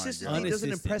 the Oh my unassisted God. thing doesn't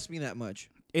Unassisted. impress me that much.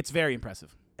 It's very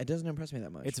impressive. It doesn't impress me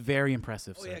that much. It's very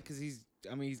impressive. Oh sir. yeah, because he's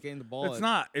getting the ball. It's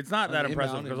not on that the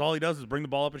impressive inbound because and- all he does is bring the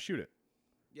ball up and shoot it.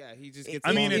 Yeah, he just gets. I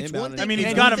the mean, ball it's inbound one and- thing- I mean, and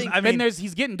he's one got thing- him. I then mean,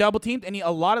 he's getting double teamed, and a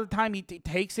lot of the time he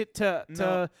takes it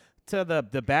to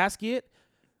the basket.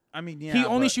 I mean, yeah. He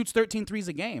only but shoots 13 threes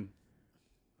a game.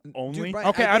 only. Brian,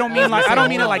 Okay, I don't get-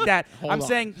 mean it like that. Hold I'm on.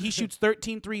 saying he shoots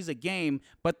 13 threes a game,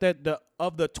 but the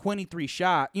of the 23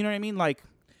 shot, you know what I mean? Like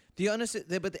The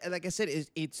unassisted, but like I said,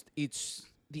 it's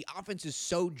the offense is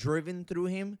so driven through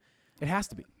him. it has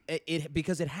to be.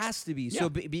 Because it has to be. Yeah. So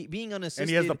being unassisted, And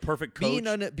he has the perfect being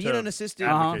coach being to unassisted.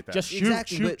 advocate that. Just shoot,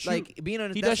 exactly, shoot, but shoot. like being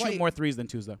He that's does shoot why- more threes than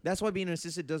twos though. That's why being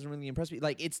unassisted doesn't really impress me.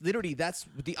 Like it's literally that's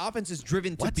the offense is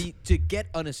driven to get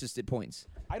unassisted points.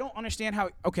 I don't understand how.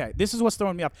 Okay, this is what's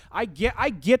throwing me off. I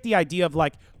get the idea of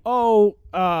like, oh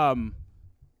no,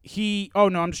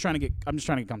 I'm just trying to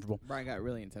get comfortable. Brian got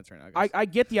really intense right now. Guys. I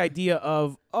get the idea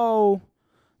of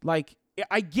like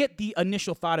I get the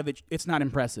initial thought of it. It's not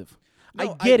impressive.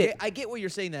 No, I get it. I get what you're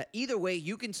saying. That either way,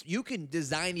 you can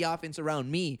design the offense around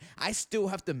me. I still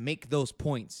have to make those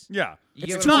points. Yeah, You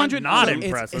it's get what I'm not saying? not So it's-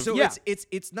 impressive. So Yeah.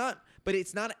 it's not, but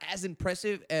it's not as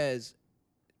impressive as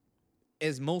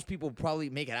most people probably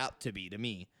make it out to be to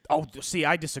me. Oh, see,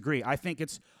 I disagree. I think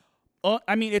it's.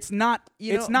 I mean, it's not.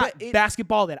 You It's know, not but it-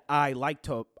 basketball that I like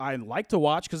to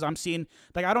watch because I'm seeing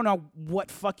like I don't know what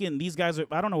fucking these guys are.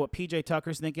 I don't know what PJ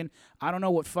Tucker's thinking. I don't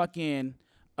know what fucking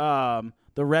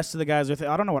the rest of the guys are.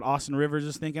 I don't know what Austin Rivers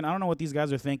is thinking. I don't know what these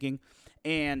guys are thinking,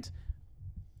 and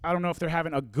I don't know if they're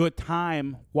having a good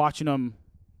time watching them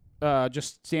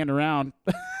just stand around.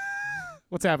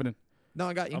 What's happening? No,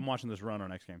 I got you. I'm watching this run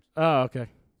on X Games. Oh, okay.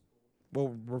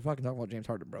 Well, we're fucking talking about James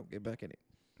Harden, bro. Get back in it.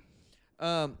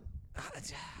 I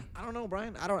don't know,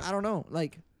 Brian. I don't know.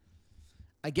 Like,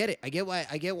 I get it. I get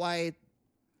why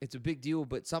it's a big deal.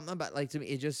 But something about to me,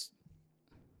 it just.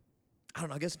 I don't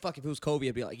know. I guess if it was Kobe,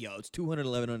 I'd be like, yo, it's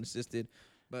 211 unassisted.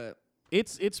 But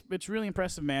It's really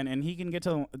impressive, man, and he can get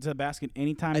to the basket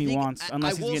anytime I he think wants, I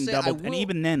unless he's will getting say doubled, I and will-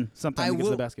 even then, sometimes he gets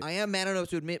to the basket. I am man enough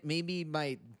to admit maybe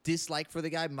my dislike for the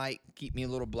guy might keep me a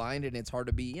little blind, and it's hard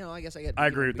to be. I guess I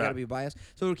agree with Gotta that. be biased.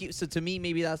 So to me,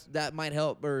 maybe that might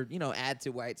help, or add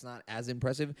to why it's not as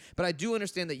impressive. But I do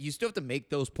understand that you still have to make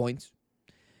those points,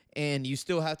 and you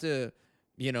still have to,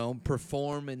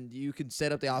 perform, and you can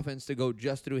set up the offense to go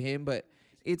just through him. But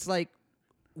it's like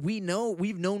we've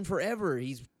known forever.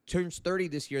 He's turns 30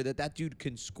 this year that dude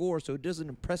can score. So it doesn't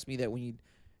impress me that when you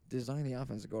design the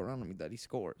offense to go around him that he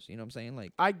scores. You know what I'm saying?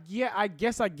 Like I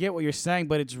guess I get what you're saying,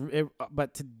 but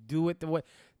but to do it the way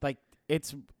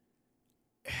it's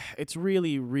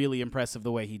really really impressive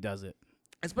the way he does it.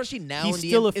 Especially now He's in the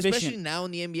still especially efficient. now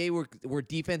in the NBA where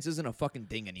defense isn't a fucking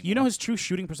thing anymore. You know his true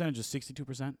shooting percentage is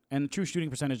 62%, and the true shooting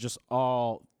percentage is just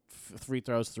all free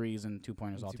throws, threes, and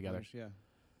 2-pointers all together. Yeah.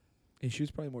 he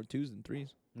shoots probably more twos than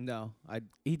threes. No,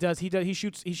 He does. He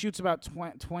shoots about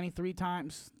 23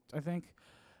 times. I think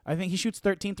he shoots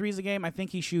 13 threes a game. I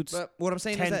think he shoots. But what I'm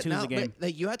saying 10 is that twos now, a game.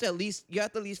 like you have to at least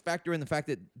factor in the fact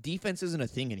that defense isn't a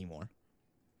thing anymore.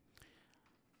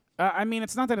 I mean,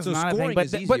 it's not that it's So not a thing, scoring but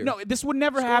is but easier. no, this would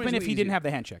never Scoring happen is if he easier. didn't have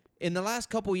the hand check. In the last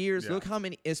couple years, Yeah. look how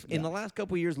many. In the last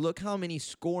couple years, look how many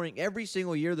scoring. Every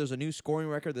single year, there's a new scoring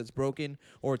record that's broken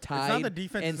or tied. not that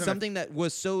defense and isn't a- something that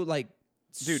was so like.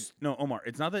 Dude, no, Omar.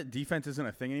 It's not that defense isn't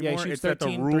a thing Yeah, anymore. he shoots It's that the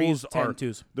 13 rules threes, 10 are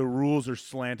twos. the rules are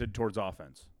slanted towards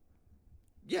offense.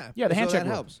 Yeah, Yeah, the hand so check that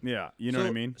rule. helps. Yeah, you know what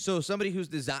I mean. So somebody who's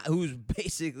who's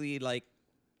basically like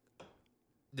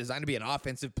designed to be an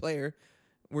offensive player,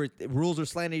 where rules are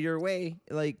slanted your way,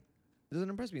 like doesn't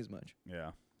impress me as much.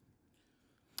 Yeah.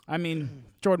 I mean,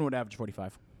 Jordan would average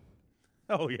 45.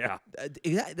 Oh yeah.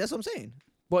 That's what I'm saying.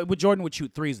 But Jordan would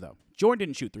shoot threes though. Jordan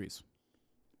didn't shoot threes.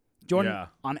 Jordan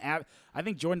Yeah. I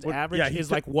think Jordan's Well, average yeah, he is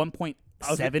took- like 1.7 I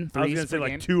was threes gonna say per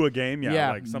like game. 2 a game. Yeah, Yeah,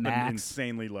 like something max.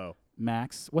 insanely low.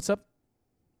 Max. What's up?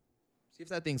 See if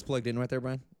that thing's plugged in right there,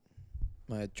 Brian.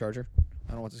 My charger.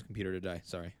 I don't want this computer to die.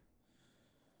 Sorry.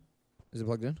 Is it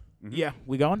plugged in? Mhm. Yeah,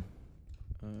 we going?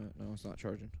 No, it's not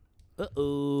charging.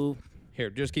 Uh-oh. Here,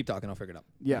 just keep talking. I'll figure it out.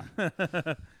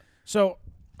 Yeah. So,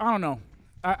 I don't know.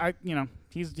 I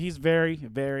he's very,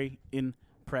 very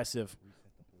impressive.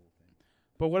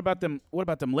 But what about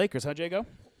them Lakers, huh, Jago?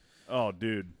 Oh,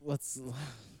 dude.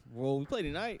 Well, we play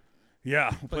tonight.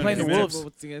 Yeah. Playing the against Wolves.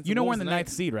 What's against You the know we're Wolves in the tonight? ninth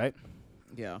seed, right?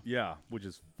 Yeah. Yeah, which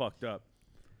is fucked up.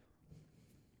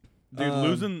 Dude, Um,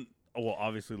 losing. Oh, well,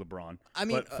 obviously LeBron. I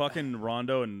mean, but fucking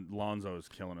Rondo and Lonzo is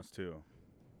killing us too.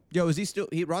 Yo, is he still?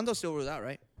 Rondo still was out,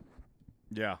 right?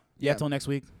 Yeah. Yeah, till next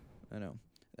week. I know.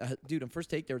 Dude, on First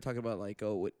Take, they were talking about like,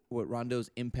 what Rondo's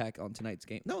impact on tonight's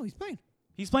game. No, he's playing.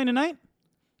 He's playing tonight?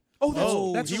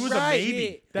 Oh, that's he was a right.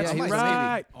 maybe. That's Yeah, he was a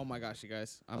right. Oh my gosh, you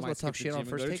guys! I was might about to talk skip the shit on gym and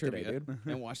First go to Take today, trivia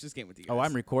and watch this game with you guys. Oh,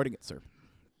 I'm recording it, sir.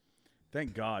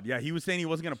 Thank God. Yeah, he was saying he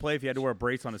wasn't going to play if he had to wear a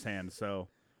brace on his hand. So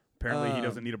apparently he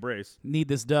doesn't need a brace. Need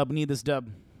this dub.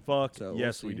 Fuck. So we'll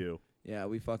yes, we see. do. Yeah,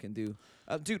 we fucking do.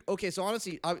 Dude, okay, so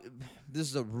honestly, this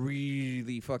is a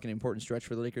really fucking important stretch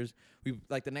for the Lakers. We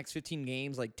like the next 15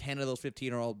 games, like 10 of those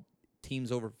 15 are all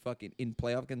teams over fucking in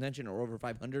playoff contention or over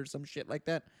 500 or some shit like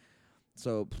that.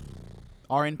 So,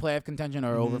 Are in playoff contention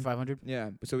or over 500?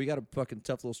 yeah, so we got a fucking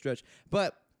tough little stretch.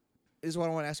 But this is what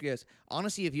I want to ask you guys.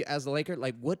 Honestly, if you as the Laker,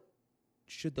 like what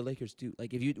should the Lakers do?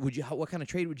 Like if you what kind of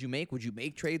trade would you make? Would you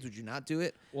make trades? Would you not do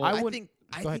it? Well, I I would- think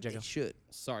Go ahead, they Jacob. should.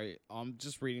 Sorry, I'm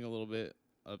just reading a little bit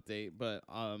update, but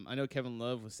I know Kevin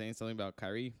Love was saying something about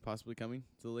Kyrie possibly coming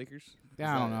to the Lakers.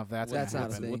 Yeah, I don't know if that's That's gonna not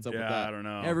a happen. thing. What's up with Yeah, that? I don't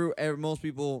know. Most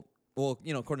people, well,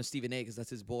 you know, according to Stephen A, because that's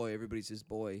his boy. Everybody's his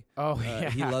boy. Oh, yeah.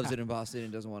 He loves it in Boston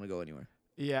and doesn't want to go anywhere.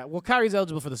 Yeah, well, Kyrie's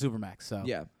eligible for the Supermax, so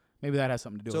Yeah. maybe that has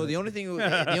something to do So with the it.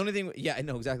 only thing, yeah, I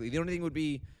know exactly. The only thing would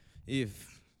be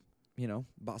if, you know,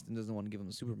 Boston doesn't want to give him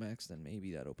the Supermax, then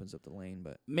maybe that opens up the lane.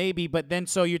 But Maybe, but then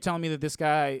so you're telling me that this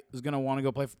guy is going to want to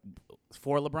go play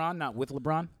for LeBron, not with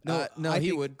LeBron? no, I he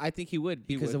think, would. I think he would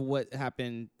because would. of what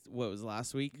happened. What was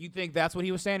last week? You think that's what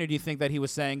he was saying, or do you think that he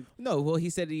was saying, No, well, he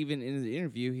said even in the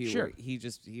interview, Sure. he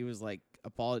was like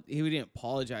he didn't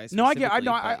apologize. No, I get- I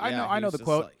know- specifically, I but know- yeah, I he know was the just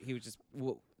quote. like- he was just.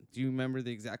 Do you remember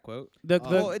the exact quote?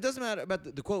 Well, it doesn't matter about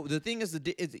the quote. The thing is,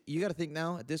 you got to think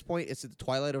now. At this point, it's at the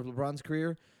twilight of LeBron's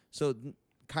career. So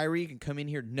Kyrie can come in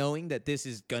here knowing that this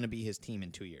is gonna be his team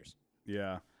in 2 years.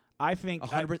 Yeah. I think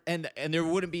 100%, and there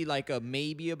wouldn't be like a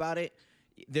maybe about it.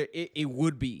 It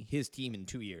would be his team in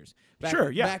 2 years. Sure,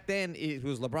 yeah. Back then it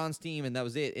was LeBron's team, and that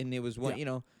was it. And it was what Yeah. you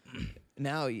know.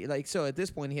 Now, like so, at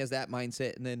this point, he has that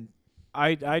mindset, and then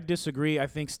I disagree. I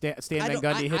think Stan Van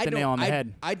Gundy hit the nail on the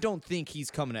head. I don't think he's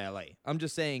coming to LA. I'm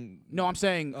just saying. No, I'm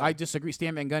saying I disagree.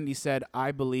 Stan Van Gundy said,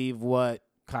 I believe what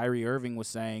Kyrie Irving was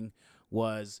saying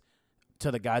was to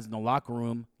the guys in the locker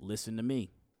room, listen to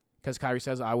me. Because Kyrie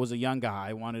says, I was a young guy.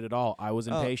 I wanted it all. I was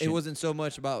impatient. It wasn't so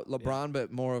much about LeBron,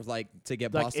 but more of like to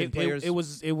get Like, Boston it players.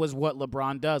 was what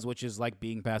LeBron does, which is like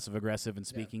being passive aggressive and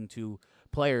speaking to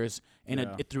players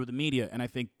through the media. And I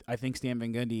think Stan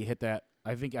Van Gundy hit that.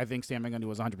 I think Stan Van Gundy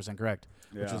was 100% correct.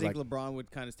 Yeah. Which I is think like, LeBron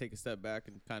would kind of take a step back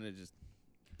and kind of just,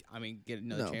 get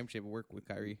another No. championship and work with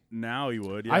Kyrie. Now he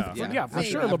would. yeah, Yeah. for Maybe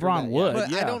sure after LeBron that, yeah. would. But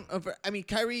yeah. I don't. I mean,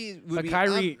 Kyrie would But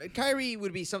be. Kyrie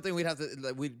would be something we'd have to.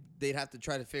 Like, they'd have to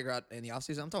try to figure out in the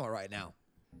offseason. I'm talking about right now.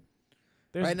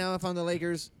 There's- Right now, if I'm the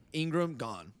Lakers, Ingram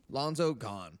gone, Lonzo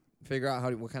gone. Figure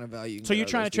out what kind of value. You can So get you're out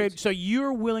of trying those to trade. dudes. So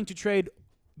you're willing to trade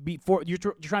before you're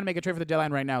trying to make a trade for the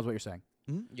deadline right now is what you're saying.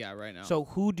 Yeah, right now. So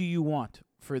who do you want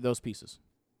for those pieces?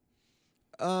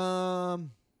 I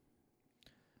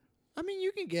mean,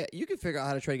 you can figure out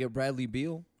how to try to get Bradley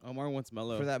Beal Omar wants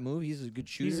Melo for that move. He's a good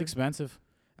shooter. He's expensive.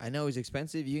 I know he's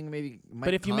expensive. You can maybe. Mike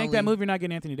But if you make that Conley. move, you're not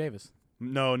getting Anthony Davis.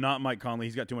 No, not Mike Conley.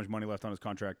 He's got too much money left on his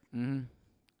contract. Mm-hmm.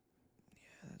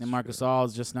 And Marcus Gasol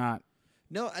is just not.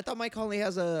 No, I thought Mike Conley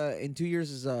has in 2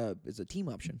 years is a team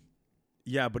option.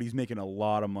 Yeah, but he's making a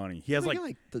lot of money. He has Making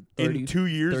like the 30, in 2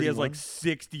 years he has 31. like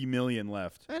 $60 million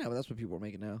left. I know, but that's what people are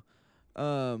making now.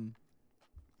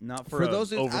 Not For a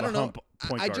those, over I the don't know. hump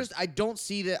point guard. I don't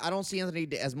see that. I don't see Anthony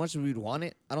as much as we'd want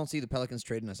it. I don't see the Pelicans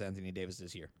trading us Anthony Davis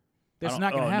this year. That's don't-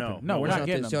 not going to oh, happen. no. No, No, we're it's not not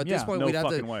getting So him. at this point, No we'd have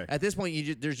fucking to. way. At this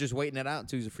point, there's just waiting it out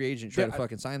until he's a free agent. Try to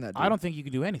fucking sign that dude. I don't think you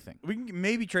can do anything. We can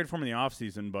maybe trade for him in the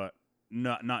offseason, but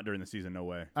not during the season. No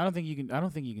way. I don't think you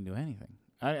can do anything.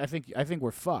 I think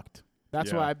we're fucked.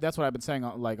 That's Yeah. that's what I've been saying.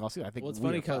 Like I'll see. I think. Well, it's we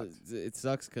funny are fucked. because it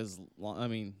sucks because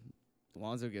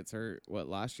Lonzo gets hurt. What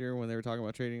last year when they were talking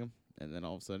about trading him, and then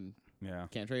all of a sudden Yeah.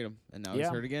 can't trade him, and now he's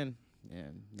Yeah. hurt again,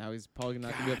 and now he's probably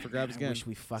not gonna be up for grabs I again. wish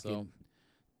we fucking So-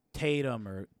 Tatum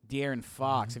or De'Aaron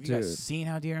Fox. Have you guys Dude. seen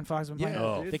how De'Aaron Fox has been playing? Yeah,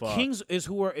 Oh, dude. The fuck. Kings is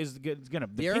gonna.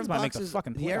 The Kings might make the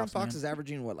fucking playoffs. De'Aaron Fox man. is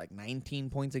averaging what, like 19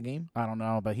 points a game. I don't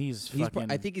know, but he's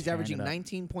fucking. I think he's tearing averaging it up.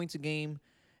 19 points a game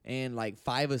and like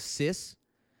 5 assists.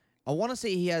 I want to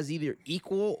say he has either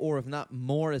equal or if not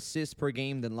more assists per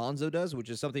game than Lonzo does, which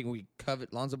is something we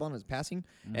covet Lonzo on is passing,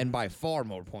 and by far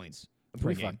more points per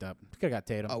We game. fucked up. Could have got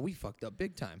Tatum. Oh, we fucked up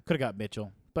big time. Could have got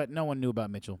Mitchell, but no one knew about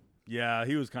Mitchell. Yeah,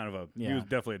 he was kind of he Yeah. was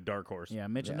definitely a dark horse. Yeah,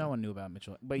 Mitchell. Yeah. No one knew about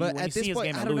Mitchell. But, But when at you see this his point,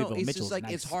 game I at don't Louisville, know. It's Mitchell's just like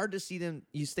nice. it's hard to see them.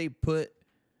 You stay put.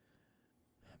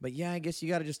 But yeah, I guess you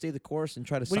got to just stay the course and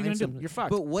try to What are sign you gonna do? some. You're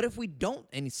fucked. But what if we don't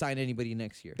sign anybody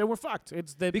next year? Then we're fucked.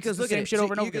 It's the Because the look same at it. shit So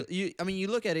over and over again. I mean, you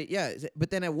look at it, yeah.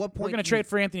 But then at what point We're gonna do trade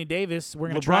for Anthony Davis. We're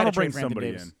gonna LeBron try to will trade bring for Anthony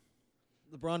somebody Davis.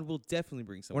 in. LeBron will definitely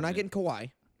bring We're someone. not in. getting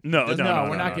Kawhi. No, No, no,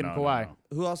 we're not getting Kawhi. no.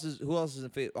 Who else is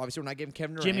obviously we're not getting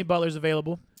Kevin Durant. Jimmy Butler's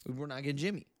available. We're not getting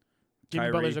Jimmy. Jimmy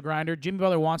Kyrie. Butler's a grinder. Jimmy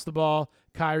Butler wants the ball.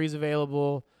 Kyrie's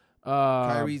available.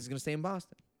 Kyrie's gonna stay in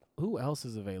Boston. Who else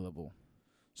is available?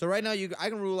 So right now you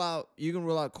can rule out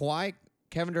Kawhi,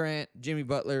 Kevin Durant, Jimmy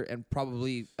Butler, and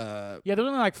probably Yeah, there's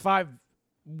only like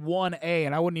 1A,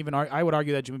 and I wouldn't even. I would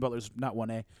argue that Jimmy Butler's not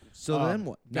 1A. so then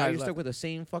what? Now guys you're left. stuck with the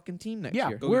same fucking team next Yeah,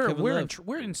 year. Go we're Kevin we're in Love.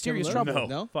 we're in serious Love? trouble. No,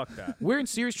 No? fuck that. We're in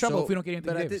serious trouble So- if we don't get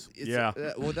Anthony but at Davis. this, Yeah.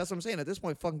 well, that's what I'm saying. At this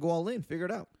point, fucking go all in, figure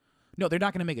it out. No, they're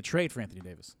not going to make a trade for Anthony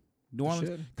Davis. New Orleans,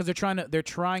 should. because they're trying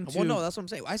to. Well, no, that's what I'm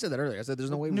saying. I said that earlier. I said there's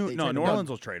no way. they New trade him. Orleans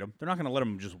will trade him. They're not going to let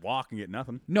him just walk and get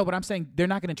nothing. No, but I'm saying they're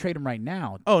not going to trade him right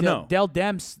now. Oh, no. Dell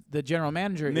Demps, the general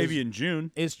manager, Maybe in June.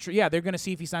 yeah, they're going to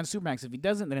see if he signs Supermax. If he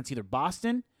doesn't, then it's either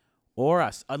Boston or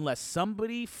us, unless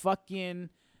somebody fucking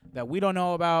that we don't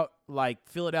know about, like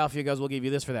Philadelphia goes, we'll give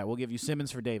you this for that. We'll give you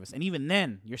Simmons for Davis, and even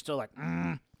then, you're still like,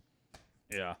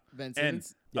 Yeah. Ben And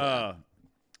Simmons.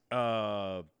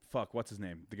 fuck, what's his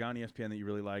name? The guy on ESPN that you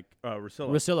really like, Russillo.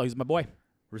 Russillo, he's my boy.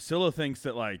 Russillo thinks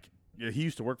that he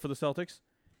used to work for the Celtics.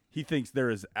 He thinks there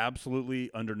is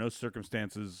absolutely under no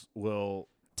circumstances will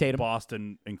Tatum.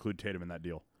 Boston include Tatum in that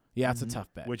deal, Yeah, that's a tough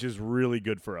bet. which is really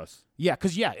good for us. Yeah,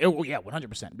 because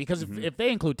 100%. Because if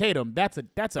they include Tatum, that's a.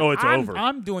 Oh, it's I'm, over.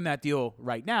 I'm doing that deal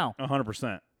right now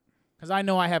 100%. because I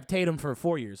know I have Tatum for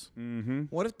 4 years. Mm-hmm.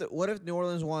 What if New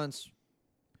Orleans wants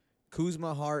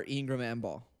Kuzma, Hart, Ingram, and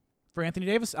Ball? For Anthony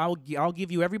Davis, I'll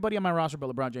give you everybody on my roster but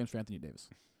LeBron James for Anthony Davis.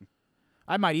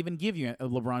 I might even give you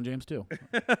LeBron James too.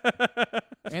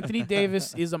 Anthony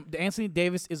Davis is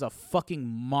a fucking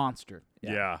monster.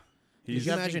 Yeah. Could He's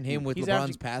you imagine him with he's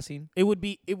LeBron's averaging- passing?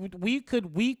 We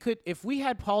could if we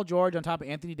had Paul George on top of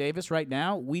Anthony Davis right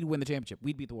now, we'd win the championship.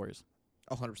 We'd beat the Warriors.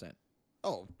 100%.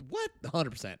 Oh, what?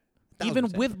 100%. Even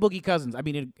 1000%. with Boogie Cousins. I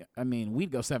mean,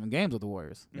 we'd go 7 games with the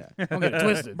Warriors. Yeah. Don't get it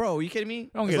twisted. Bro, you kidding me?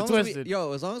 Don't get it As long as twisted.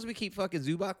 as long as we keep fucking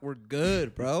Zubac, we're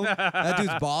good, bro. That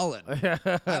dude's balling.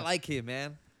 I like him,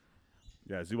 man.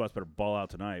 Yeah, Zubac's better ball out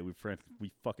tonight. We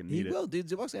fucking He need it. will, dude.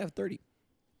 Zubac's gonna have 30.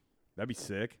 That'd be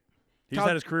sick. He just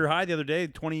had his career high the other day,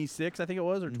 26, I think it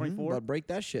was, or 24. But break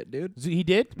that shit, dude. He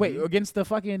did? Wait, against the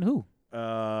fucking who?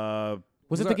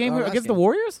 Was it the our- game our last against the game.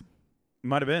 Warriors?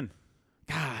 Might have been.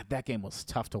 God, that game was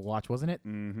tough to watch, wasn't it?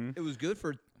 Mm-hmm. It was good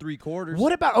for 3 quarters.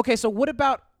 What about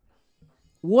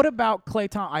Klay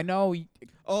Thompson? I know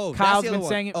Oh, Kyle's that's the been other one.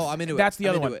 saying it. Oh, I'm into it. That's the I'm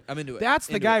other into one. It. I'm into it. That's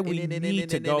the Into guy it. we need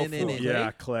to go for.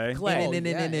 Yeah, Clay. Clay. Oh, yeah,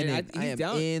 and I he's am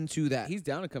down. into that. He's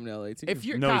down to come to LA too. If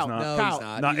you're No, he's Kyle, not. No, Kyle, he's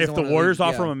not. Not He's if the the one that Warriors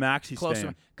leads- offer yeah. him a max, he's close to staying.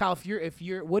 him. Kyle, if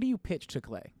you're, what do you pitch to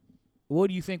Clay? What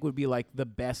do you think would be like the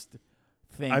best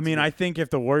thing? I to mean, do? I think if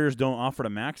the Warriors don't offer to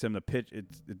max him, the pitch,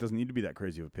 it doesn't need to be that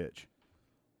crazy of a pitch.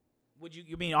 Would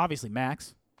you mean obviously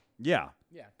max? Yeah.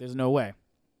 Yeah. There's no way.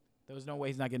 There's no way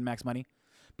he's not getting max money.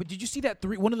 But did you see that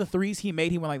one of the threes he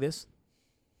made? He went like this.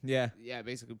 Yeah. Yeah,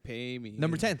 basically pay me.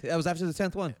 Number 10. That was after the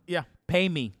 10th one. Yeah. Pay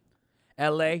me,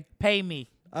 L.A. Pay me.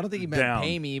 I don't think he meant Down.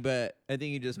 pay me, but I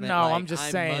think he just meant No, like, I'm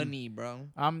just saying. money, bro.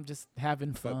 I'm just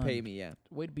having fun. But pay me, yeah.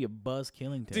 Way to be a Buzz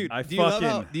Killington. Dude, I do you love fucking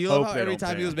how, do you love hope how they every don't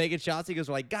time pay he was him. making shots, he goes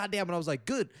like, God damn, and I was like,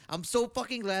 good. I'm so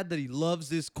fucking glad that he loves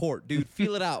this court. Dude,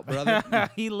 feel it out, brother.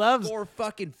 he loves. Score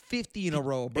fucking 50 in a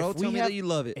row, bro. If we Tell me have- that you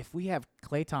love it. If we have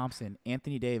Klay Thompson,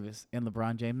 Anthony Davis, and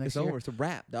LeBron James next It's year, over. It's a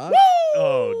wrap, dog.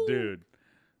 Oh, dude.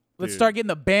 let's Dude. start getting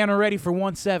the banner ready for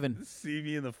 1-7. See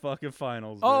me in the fucking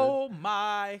finals. Dude. Oh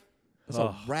my! It's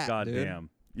a wrap, God dude. damn.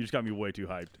 You just got me way too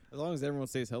hyped. As long as everyone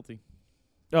stays healthy.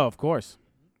 Oh, of course.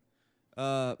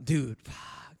 Dude,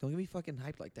 fuck. Don't get me fucking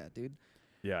hyped like that, dude.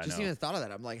 Yeah, I Just know. even thought of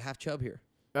that. I'm like half chub here.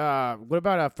 What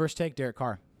about first take Derek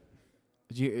Carr?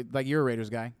 You're a Raiders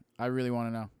guy. I really want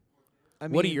to know. I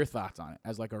mean, What are your thoughts on it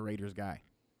as like a Raiders guy?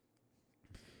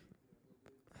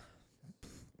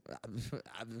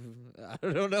 I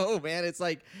don't know, man. It's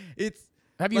like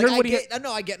Have you like, heard what he?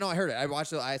 I heard it.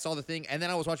 I saw the thing, and then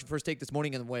I was watching First Take this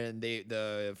morning, and when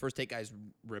the First Take guys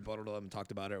rebutted him and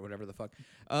talked about it or whatever the fuck.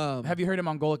 Have you heard him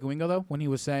on Golic and Wingo though when he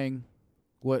was saying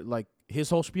what like his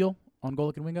whole spiel on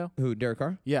Golic and Wingo? Who, Derek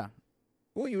Carr? Yeah,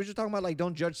 Well, you were just talking about like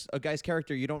don't judge a guy's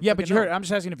character. You don't. yeah, but fucking you heard know. it. I'm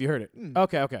just asking if you heard it.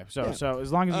 Okay. So Yeah. so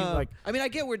as long as you like, I mean, I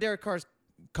get where Derek Carr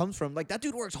comes from. Like that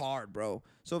dude works hard, bro.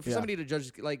 So for Yeah. somebody to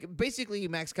judge, like basically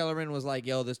Max Kellerman was like,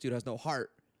 "Yo, this dude has no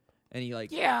heart," and he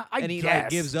like, yeah, I and he guess. like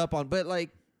gives up on. But like,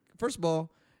 first of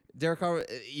all, Derek Carr,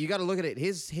 you got to look at it.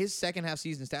 His second half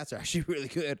season stats are actually really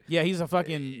good. Yeah, he's a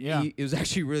fucking yeah. It was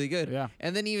actually really good. Yeah.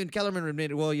 And then even Kellerman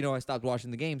admitted, well, I stopped watching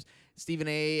the games. Stephen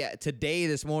A. today,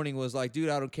 this morning, was like, dude,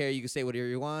 I don't care. You can say whatever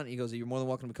you want. He goes, you're more than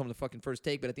welcome to become the fucking First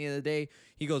Take. But at the end of the day,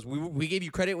 he goes, we gave you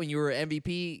credit when you were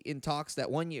MVP in talks that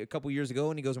 1 year, a couple years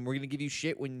ago. And he goes, and we're going to give you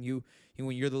shit when you're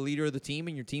the leader of the team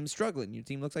and your team's struggling. Your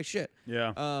team looks like shit.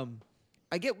 Yeah.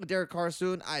 I get what Derek Carr's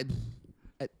doing. I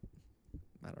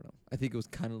don't know. I think it was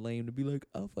kind of lame to be like,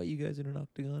 I'll fight you guys in an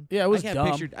octagon. Yeah, it was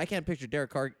dumb. I can't picture Derek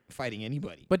Carr fighting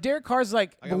anybody. But Derek Carr's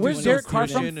like, I got but where's one Derek of those Carr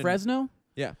dudes from? in- Fresno?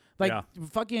 Yeah. Like Yeah.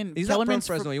 fucking He's not from Kellerman's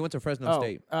Fresno. He went to Fresno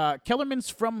State. Kellerman's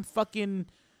from fucking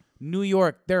New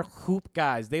York. They're hoop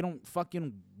guys. They don't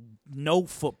fucking know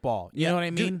football. You know what I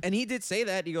Dude, mean? and he did say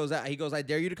that. He goes, I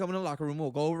dare you to come in the locker room.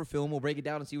 We'll go over film. We'll break it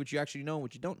down and see what you actually know and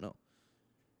what you don't know.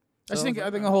 I think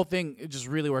the whole thing it just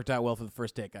really worked out well for the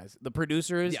First Take guys. The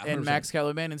producers Yeah, and 100%. Max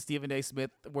Kellerman and Stephen A.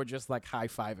 Smith were just like high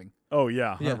fiving Oh,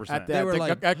 yeah. 100%. Yeah. at, They were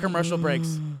like, at commercial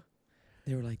breaks.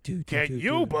 They were like, dude. Can dude,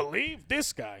 you dude. believe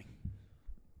this guy?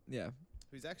 Yeah.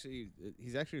 He's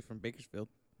actually from Bakersfield.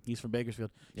 He's from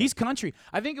Bakersfield. He's country.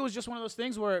 I think it was just one of those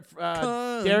things where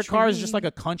Derek Carr is just like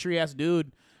a country ass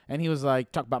dude, and he was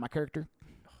like, "Talk about my character.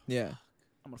 Yeah.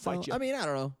 I'm gonna So, fight you." I mean, I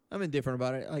don't know. I'm indifferent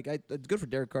about it. Like, it's good for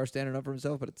Derek Carr standing up for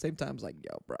himself, but at the same time, it's like,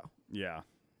 yo, bro. Yeah.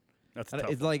 That's I tough.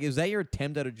 don't- It's like, is that your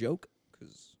attempt at a joke?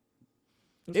 Because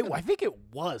I think it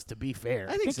was, to be fair.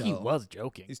 I think he so. was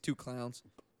joking. these two clowns.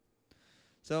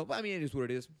 So, I mean, it is what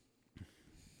it is.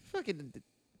 Fucking,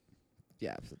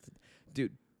 yeah,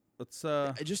 dude. Let's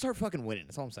Just start fucking winning.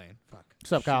 That's all I'm saying. Fuck.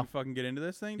 What's up, should we Kyle? fucking get into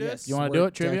this thing, dude? Yes. You want to do We're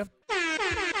it? Trivia?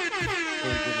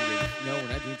 No, we're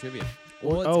not doing trivia.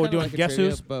 Well, it's oh, we're kinda doing like a Guess trivia,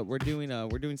 Who's? but we're doing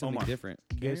something Omar. different.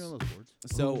 Get any of those boards?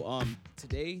 So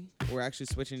today we're actually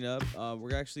switching it up.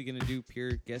 We're actually gonna do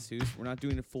pure Guess Who's. We're not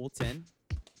doing a full 10.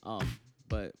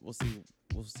 But we'll see.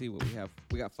 We'll see what we have.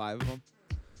 We got 5 of them.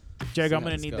 Jag, See I'm how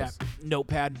gonna this need goes. that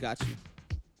notepad. Got you.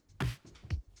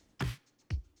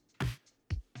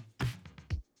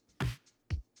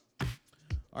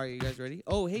 All right, you guys ready?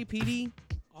 Oh, hey, PD.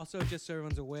 Also, just so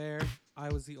everyone's aware, I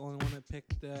was the only one that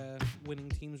picked the winning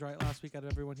teams right last week out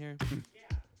of everyone here.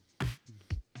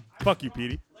 Fuck you,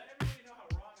 Petey.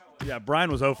 Yeah, Brian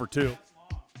was 0 for 2.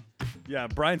 Yeah,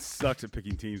 Brian sucks at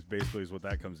picking teams, basically, is what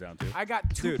that comes down to. I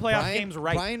got 2 playoff Brian, games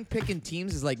right. Brian picking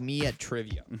teams is like me at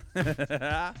trivia.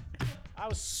 I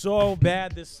was so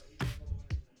bad this.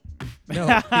 No.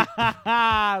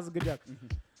 That was a good joke.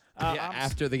 Yeah,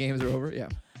 after the games are over. Yeah.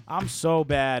 I'm so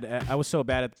bad. I was so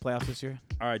bad at the playoffs this year.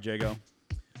 All right, Jago.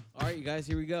 All right, you guys,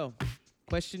 here we go.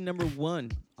 Question number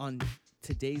 1 on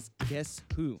today's Guess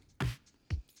Who.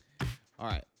 All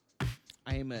right.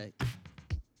 I am a...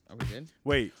 Are we good?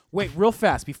 Wait, Wait, real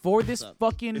fast before this What's up?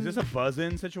 fucking. is this a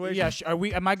buzz-in situation? Yeah. Are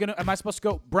we? Am I supposed to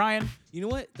go, Brian? You know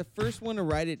what? The first one to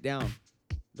write it down.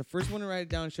 The first one to write it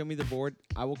down and show me the board,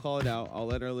 I will call it out. I'll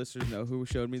let our listeners know who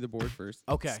showed me the board first.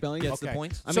 Okay. Spelling Gets Okay. the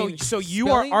points. I So mean, so you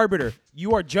are spelling- arbiter.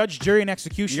 You are judge, jury, and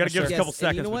executioner. You gotta give us sir. a couple and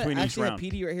seconds you know what? between I each actually have round.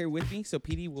 PD right here with me, so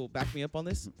PD will back me up on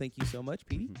this. Thank you so much,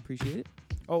 PD. Appreciate it.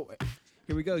 Oh,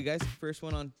 Here we go, you guys. First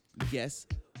one on guess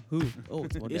who. Oh,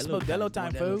 it's Modelo, It's Modelo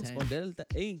time, folks. time. Modelo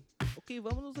hey, okay,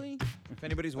 vámonos ahí. If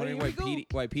anybody's All right, wondering here we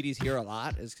why PD's here a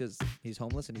lot, is because he's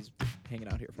homeless and he's hanging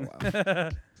out here for a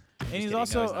while. and he's kidding.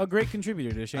 also No, he's a not. great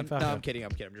contributor to Shane No, Falco. I'm kidding.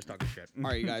 I'm just talking shit. All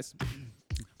right, you guys.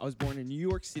 I was born in New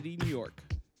York City, New York.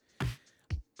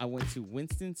 I went to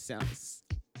Winston-Salem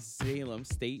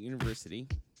State University.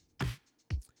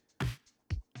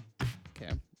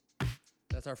 Okay,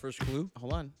 That's our first clue.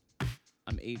 hold on.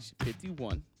 I'm age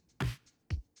 51.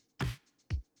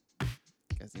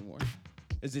 Guys need more.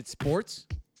 Is it sports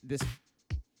This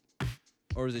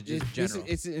or is it just this general?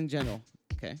 it's in general.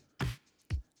 Okay.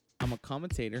 I'm a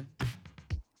commentator.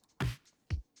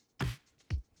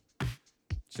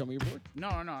 Show me your board. No,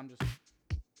 I'm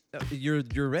just.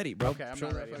 You're ready, bro. Okay, I'm Show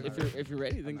not that ready. fucking- If you're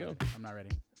ready, then go. I'm not ready.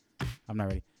 I'm not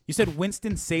ready. You said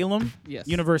Winston-Salem Yes.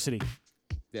 University.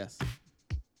 Yes.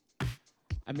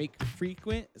 I make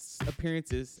frequent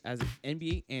appearances as an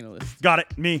NBA analyst. Got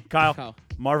it. Me, Kyle. Kyle,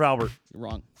 Marv Albert. you're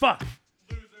wrong. Fuck.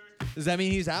 Does that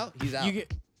mean he's out? He's out. You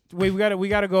get. Wait, we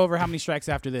gotta go over how many strikes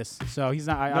after this. So he's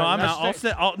not. No, I'm out. that's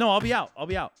I'll be out. I'll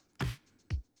be out.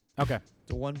 Okay.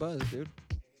 It's a one buzz, dude.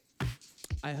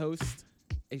 I host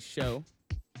a show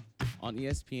on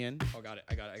ESPN. Oh, got it.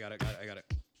 I got it.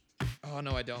 Oh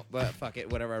no, I don't. But fuck it.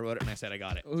 Whatever. I wrote it and I said I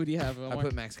got it. Who do you have? I Omar?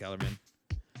 put Max Kellerman,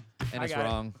 and I it's got it.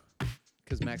 wrong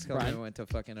because Max Brian? Kellerman went to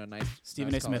fucking a nice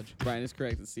Stephen nice A. Smith. college. Brian is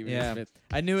correct. It's Stephen A. Yeah, Smith.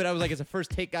 I knew it. I was like, it's a first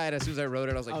take guy, and as soon as I wrote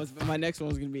it, I was like, fuck. My next one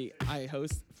was gonna be I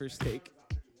host First Take.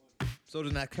 So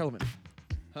does Max Kellerman.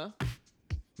 Huh?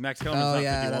 Max Kellerman's Oh not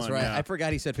yeah, 51. that's right. Yeah. I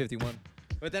forgot he said 51.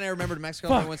 But then I remembered Max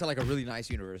Kellerman Fuck. went to like a really nice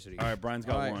university. All right, Brian's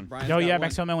got All right, one. Brian's Oh got yeah, one.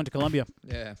 Max Hellman went to Columbia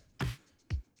Yeah.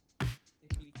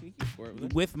 Can you keep score over there?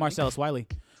 with Marcellus Wiley.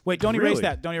 Wait, don't erase Really?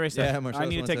 that. Don't erase that. Yeah, I Marcellus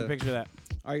need to went take a to- picture of that.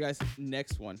 All right, guys.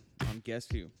 Next one. Guess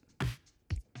who?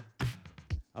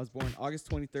 I was born August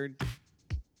 23rd.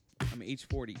 I'm age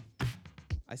 40.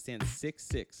 I stand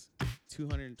 6'6",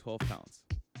 212 pounds.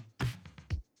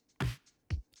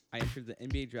 I entered the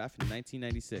NBA draft in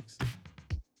 1996.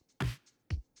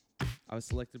 I was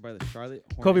selected by the Charlotte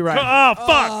Hornets. Kobe Bryant. Oh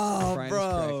fuck! Oh, Brian is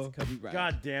bro. correct. Kobe Bryant.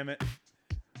 God damn it!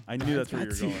 I knew that's where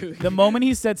you were going. The moment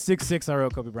he said 6'6", I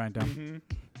wrote Kobe Bryant down.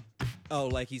 Oh,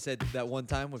 like he said that one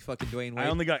time with fucking Dwayne Wade. I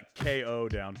only got KO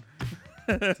down.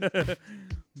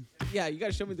 Yeah, you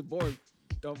gotta show me the board.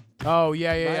 Don't Oh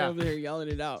yeah, Brian yeah. over here yelling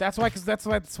it out. That's why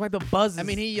the buzz. Is, I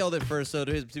mean, he yelled it first, so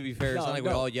to be fair, it's not like we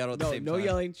all yelled at the same no time.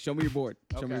 yelling. Show me your board.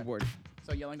 Show me Okay. your board.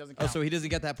 so yelling doesn't Oh, count. so he doesn't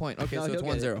get that point. Okay, No, so it's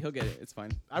he'll get it. 1-0. He'll get it. It's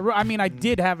fine. I mean, I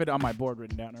did have it on my board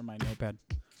written down or my notepad.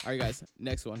 All right, guys.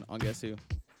 Next one on Guess Who.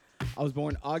 I was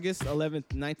born August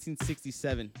 11th,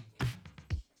 1967.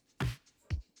 Are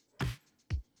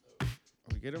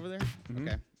we good over there? Mhm.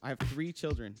 Okay. I have 3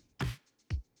 children.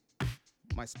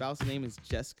 My spouse's name is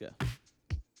Jessica.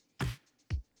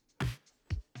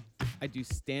 I do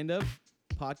stand-up,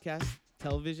 podcast,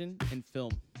 television, and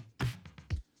film.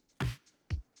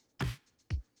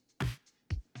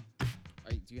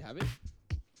 Do you have it?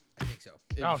 I think so.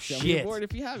 Oh, Show me your shit. board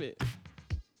if you have it.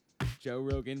 Joe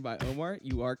Rogan by Omar.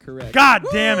 You are correct. God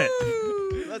damn it!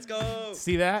 Let's go.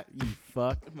 See that? You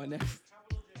fuck. My next.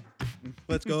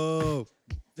 Let's go.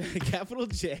 Capital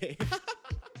J.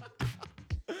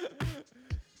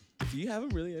 Do you have him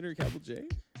really under capital J?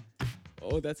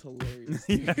 Oh, that's hilarious.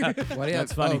 dude. Why do you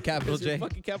That's have funny. Oh, capital It's your J.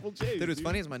 fucking capital J. Dude, what's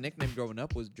funny is my nickname growing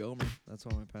up was Jomer. That's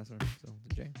why my password. So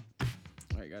the J.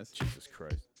 All right, guys. Jesus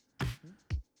Christ!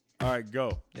 All right,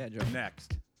 go. Yeah, Joe.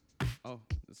 Next. Oh,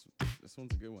 this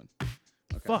one's a good one.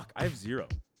 Okay. Fuck! I have 0.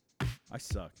 I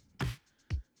suck.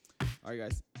 All right,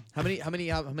 guys. How many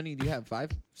do you have? 5,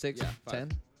 6, Yeah, 5.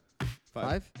 10?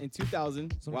 5? In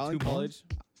 2000, It's only while in 2 more? college,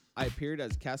 I appeared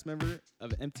as a cast member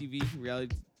of MTV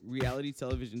reality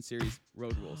television series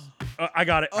Road Rules. I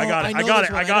got it. I Oh, got I it. know I got this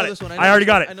it. one, I got I know it. this one, I know I already this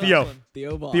got one, it. I know Theo. this one.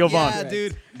 Theo Vaughn. Theo Vaughn. Yeah,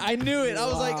 dude. I knew it. I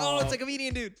was like, oh, Wow. it's a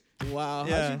comedian, dude. Wow.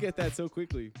 Yeah. How'd you get that so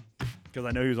quickly? Because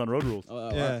I know he was on Road Rules.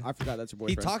 Oh, Yeah. I forgot that's your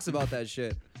He boyfriend. talks about that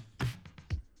shit.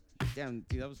 Damn,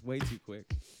 dude, that was way too quick.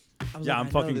 I was Yeah, like, I'm I know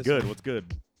fucking this good. one. What's good?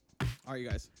 All right, you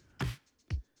guys.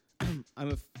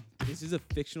 This is a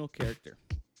fictional character.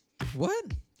 What?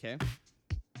 Okay.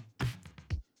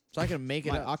 So I can make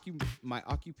it up. My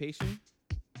occupation.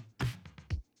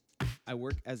 I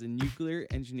work as a nuclear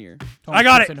engineer. I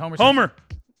got it. Simpson, Homer.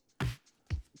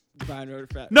 Brian wrote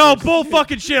it fat. No, bull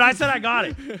fucking shit. I said I got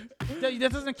it.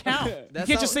 That doesn't count. You That's can't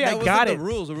not- just say that I wasn't got the it.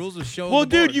 rules. The rules was showing. Well, the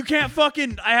dude, board. you can't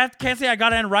can't say I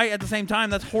got it and right at the same time.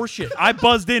 That's horseshit. I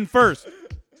buzzed in first.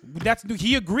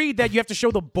 He agreed that you have to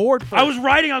show the board first. I was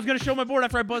writing. I was gonna show my board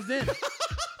after I buzzed in.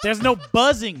 There's no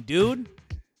buzzing, dude.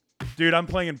 Dude, I'm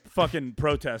playing in fucking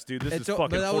protest, dude. This is fucking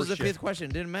But that was the horseshit. fifth question.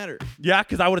 It didn't matter. Yeah,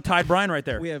 because I would have tied Brian right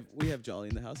there. We have Jolly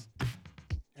in the house.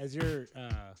 As your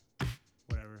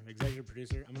whatever executive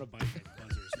producer, I'm gonna buy you guys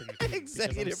buzzers for next week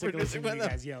Executive because I'm sick of producer, listening to what you the-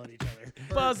 guys yell at each other.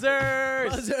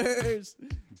 Buzzers. Buzzers.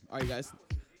 All right, guys.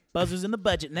 Buzzers in the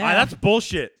budget now. That's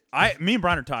bullshit. Me and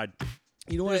Brian are tied.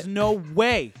 You know There's what? no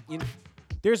way.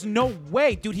 There's no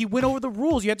way, dude. He went over the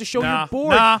rules. You had to show your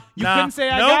board. You nah, couldn't say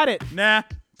I nope, got it, Nah,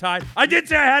 tied. I did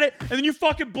say I had it, and then you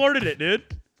fucking blurted it, dude.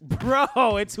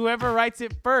 bro. It's whoever writes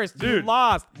it first. You Dude.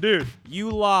 lost. Dude,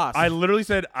 You lost. I literally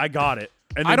said I got it,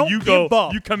 and I then don't you give go.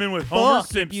 a You come in with Homer Fuck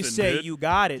Simpson. if you say dude. you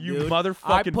got it, You dude.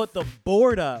 motherfucking- I put the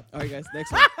board up. All right, guys.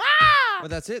 Next one. But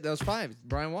that's it. That was 5.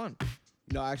 Brian won.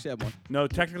 No, I actually have one. No,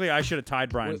 technically I should have tied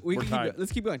Brian. We We're can keep tied. go-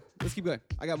 Let's keep going. Let's keep going.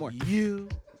 I got more. You.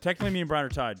 Technically, me and Brian are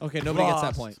tied. Okay, nobody gets that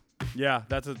Lost. point. Yeah,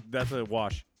 that's a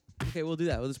wash. Okay, we'll do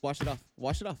that. We'll just wash it off.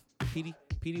 Wash it off.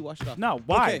 PD, wash it off. No,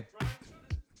 why? Okay.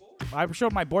 I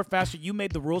showed my board faster. You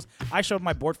made the rules. I showed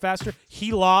my board faster.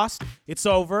 He lost. It's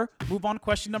over. Move on to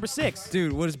question number 6.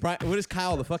 Dude, what is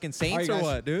Kyle, the fucking Saints All or right,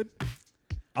 guys. what, dude?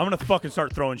 I'm gonna fucking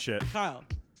start throwing shit. Kyle,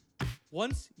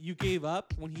 once you gave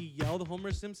up when he yelled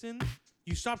Homer Simpson,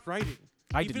 you stopped writing.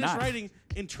 I you did finished not. writing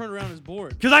and turned around his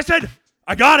board. Because I said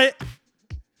I got it.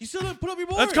 You still didn't put up your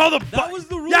board. Let's call the. That was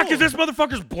the rule. Yeah, because this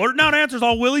motherfucker's blurting out answers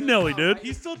all willy nilly, dude.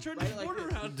 He still turned his board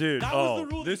around. Dude, that was the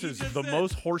rule this that you is just the said.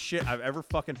 most horse shit I've ever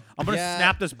fucking. I'm gonna Yeah,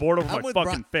 snap this board over I'm my with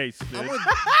fucking Bri- face, dude. I'm with,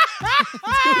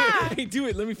 Hey, do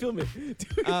it. Let me film it.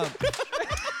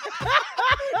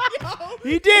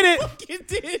 He did it. You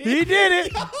did it. He did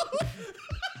it.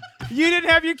 You didn't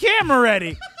have your camera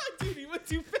ready. Dude, he went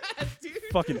too fast, dude.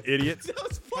 Fucking idiots. That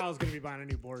was fun. Kyle's gonna be buying a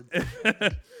new board.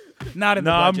 Not in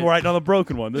No, the I'm budget. writing on the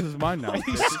broken one. This is mine now.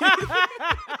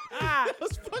 That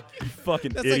was fucking.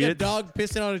 Fucking that's like a idiot. dog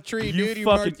pissing on a tree, You dude. You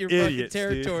fucking marked your idiots,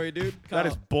 fucking territory, dude. That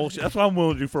is Kyle. bullshit. That's what I'm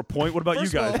willing to do for a point. What about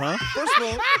First you of guys, all- huh? First of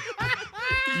all,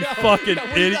 You fucking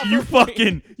idiot. You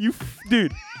fucking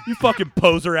dude. You fucking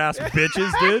poser ass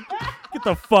bitches, dude. Get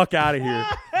the fuck out of here.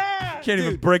 Can't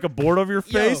even break a board over your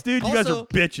face, dude. You guys are also-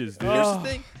 bitches, dude. here's the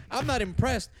thing. I'm not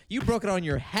impressed. You broke it on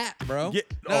your hat, bro.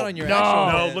 Not on your no. actual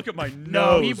No, head. look at my nose.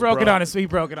 No, he broke bro. it on his. He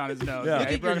broke it on his nose. Yeah. Yeah, he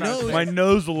Look at broke it your on his nose. My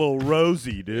nose a little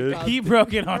rosy, dude. He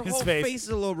broke it on Your his whole face. face is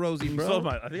a little rosy, bro. So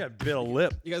I think I bit a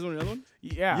lip. You guys want another one?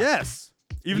 Yeah. Yes.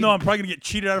 Even though I'm probably gonna get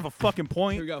cheated out of a fucking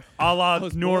point. Here we go. A la I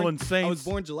was New born- Orleans Saints. I was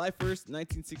born July 1st,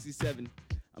 1967.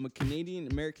 I'm a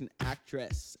Canadian American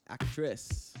actress.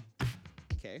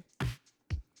 Okay.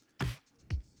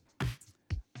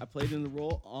 I played in the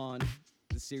role on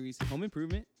the series Home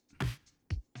Improvement,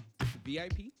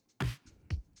 VIP,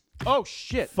 Oh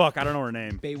shit. Fuck, I don't know her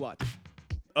name. Baywatch.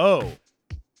 Oh.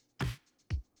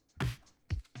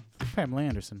 Pamela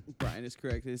Anderson. Brian is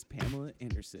correct. It is Pamela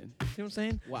Anderson. See what I'm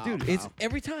saying? Wow, Dude, it's wow.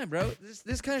 every time, bro.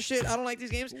 This kind of shit, I don't like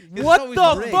these games. 'cause it's What always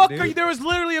the rigged, fuck dude. are you? There was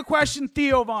literally a question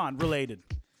Theo Vaughn related.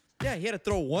 Yeah, he had to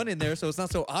throw one in there so it's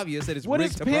not so obvious that it's What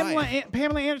rigged is to Pamela Brian.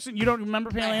 Pamela Anderson? You don't remember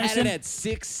Pamela I had Anderson? it at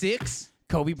 6'6".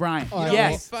 Kobe Bryant. Oh, You know,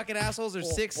 yes. these fucking assholes are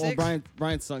 6'6". Well,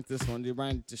 Brian sunk this one, dude.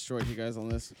 Brian destroyed you guys on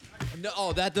this. No,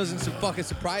 oh, that doesn't fucking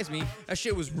surprise me. That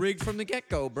shit was rigged from the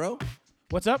get-go, bro.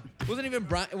 What's up? Wasn't even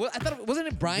Brian. Well, I thought wasn't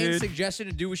it Brian's Dude. suggestion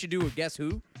to do what we should do with Guess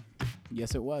Who?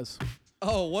 Yes, it was.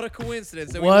 Oh, what a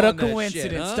coincidence! That we What a won that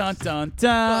coincidence. Shit, huh? Dun dun dun.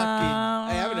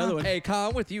 Fucking- Hey, I have another one. Hey, Kyle,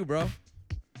 I'm with you, bro.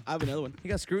 I have another one. He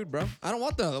got screwed, bro. I don't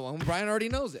want the other one. Brian already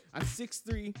knows it. I'm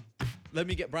 6'3", Let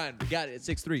me get Brian. We got it at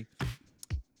 6'3".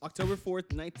 October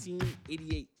 4th,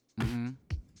 1988. Mm-hmm.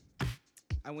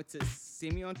 I went to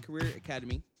Simeon Career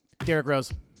Academy. Derrick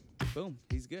Rose. Boom.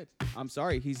 He's good. I'm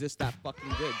sorry. He's just that fucking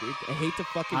good, dude. I hate to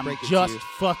fucking I'm break it just to you.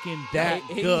 fucking that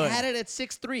He good. had it at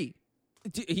 6'3".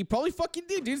 Dude, he probably fucking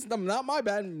did, dude. It's not my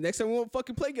bad. Next time we won't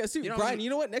fucking play Guess Who. You know, Brian, you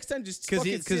know what? Next time just fucking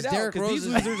because sit out. Derrick Because these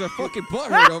Rose is- losers are fucking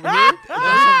butthurt over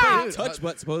here. Dude, Touch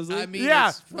butt, supposedly. I mean, Yeah,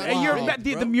 it's and fucking you're rigged,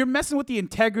 bro. you're messing with the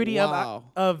integrity Wow.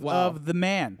 of Wow. of the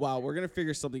man. Wow, we're going to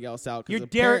figure something else out. 'cause You're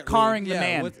Derek apparently- Carring the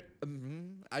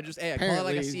man, I just I call it like I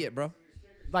Apparently- see it, bro.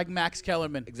 like Max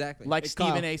Kellerman, Exactly. like Hey,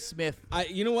 Stephen Kyle. A. Smith.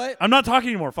 You know what? I'm not talking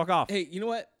anymore. Fuck off. Hey, you know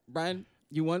what? Brian,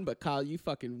 you won, but Kyle, you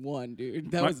fucking won,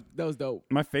 dude. That What? was dope.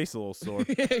 My face is a little sore.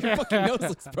 Your fucking nose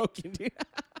looks broken, dude.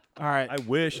 All right, I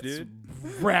wish, dude.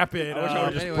 wrap it I wish I up. would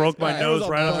have just anyways, broke my alright. nose That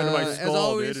was right up into my as skull,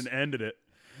 always- dude, and ended it.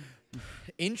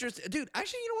 Interesting, dude.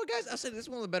 Actually, you know what, guys? I said this is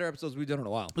one of the better episodes we've done in a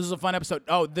while. This is a fun episode.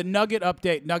 Oh, the Nugget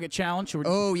update, Nugget challenge.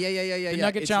 Oh yeah. The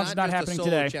Nugget challenge is not just a happening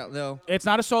solo today. No. It's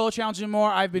not a solo challenge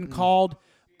anymore. I've been called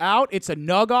out. It's a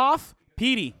Nug off.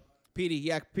 Petey. Petey,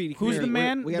 come Who's here. the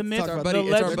man, We have the to myth, talk It's our about buddy. the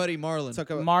It's our legend- buddy Marlon. talk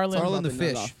about- Marlon. talk Marlon about the nug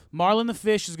fish. off. Marlon the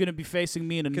Fish is going to be facing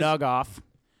me in a Nug off.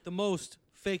 The most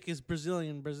fakest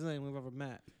Brazilian we've ever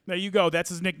met. There you go. That's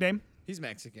his nickname. He's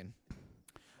Mexican.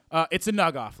 It's a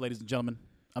Nug off, ladies and gentlemen.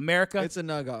 America. It's a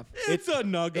nug off. It's a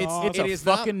nug off. It's it a is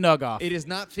not- fucking Nug off. It is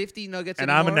not 50 nuggets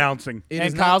And anymore. I'm announcing. It And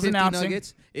is not Kyle's 50 announcing.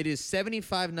 nuggets. It is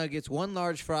 75 nuggets, 1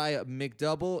 large fry, a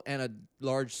McDouble, and a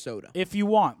large soda. If you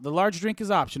want, the large drink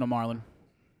is optional, Marlon.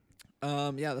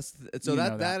 Yeah, that's so You know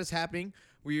that that. is happening.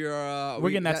 We are We're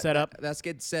getting that set up. That's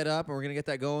getting set up, and we're gonna get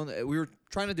that going. We were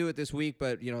trying to do it this week,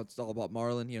 but it's all about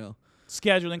Marlon.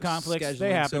 Scheduling conflicts, they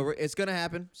scheduling. happen. So it's gonna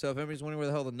happen. So if anybody's wondering where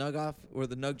the hell the nug off or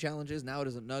the nug challenge is, now it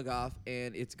is a nug off,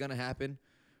 and it's gonna happen.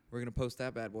 We're gonna post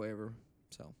that bad boy ever.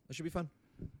 So it should be fun.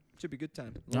 Should be a good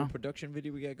time. A little Yeah. production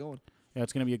video we got going. Yeah,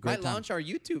 it's going to be a great Might time. launch our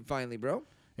YouTube finally, bro.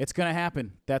 It's going to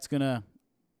happen. That's going to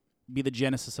be the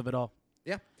genesis of it all.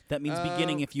 Yeah. That means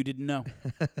beginning if you didn't know.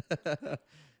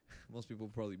 Most people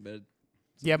probably med.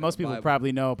 Yeah, most people Bible.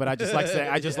 probably know, but I just like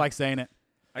like saying it.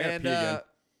 I gotta pee again.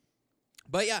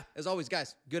 But yeah, as always,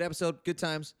 guys, good episode, good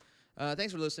times.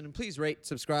 Thanks for listening. Please rate,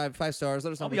 subscribe, 5 stars.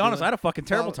 Let us know. I'll how be we're honest, I doing. had a fucking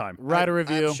terrible Follow- time. Write a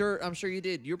review. I'm sure you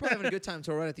did. You're probably having a good time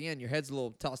until right at the end. Your head's a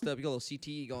little tossed up. You got a little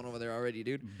CTE going over there already,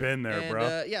 dude. Been there, And,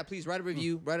 bro. yeah, please write a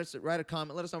review, write a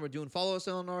comment, let us know what we're doing. Follow us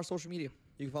on our social media.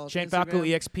 You can follow us Shane on Falco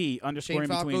Instagram, EXP underscore Shane in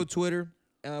Falco, between. Twitter.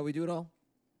 We do it all.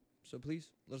 So please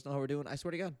let us know how we're doing. I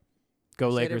swear to God. Go I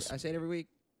say it Lakers. I say it every week.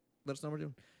 Let us know how we're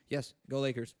doing. Yes, go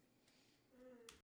Lakers.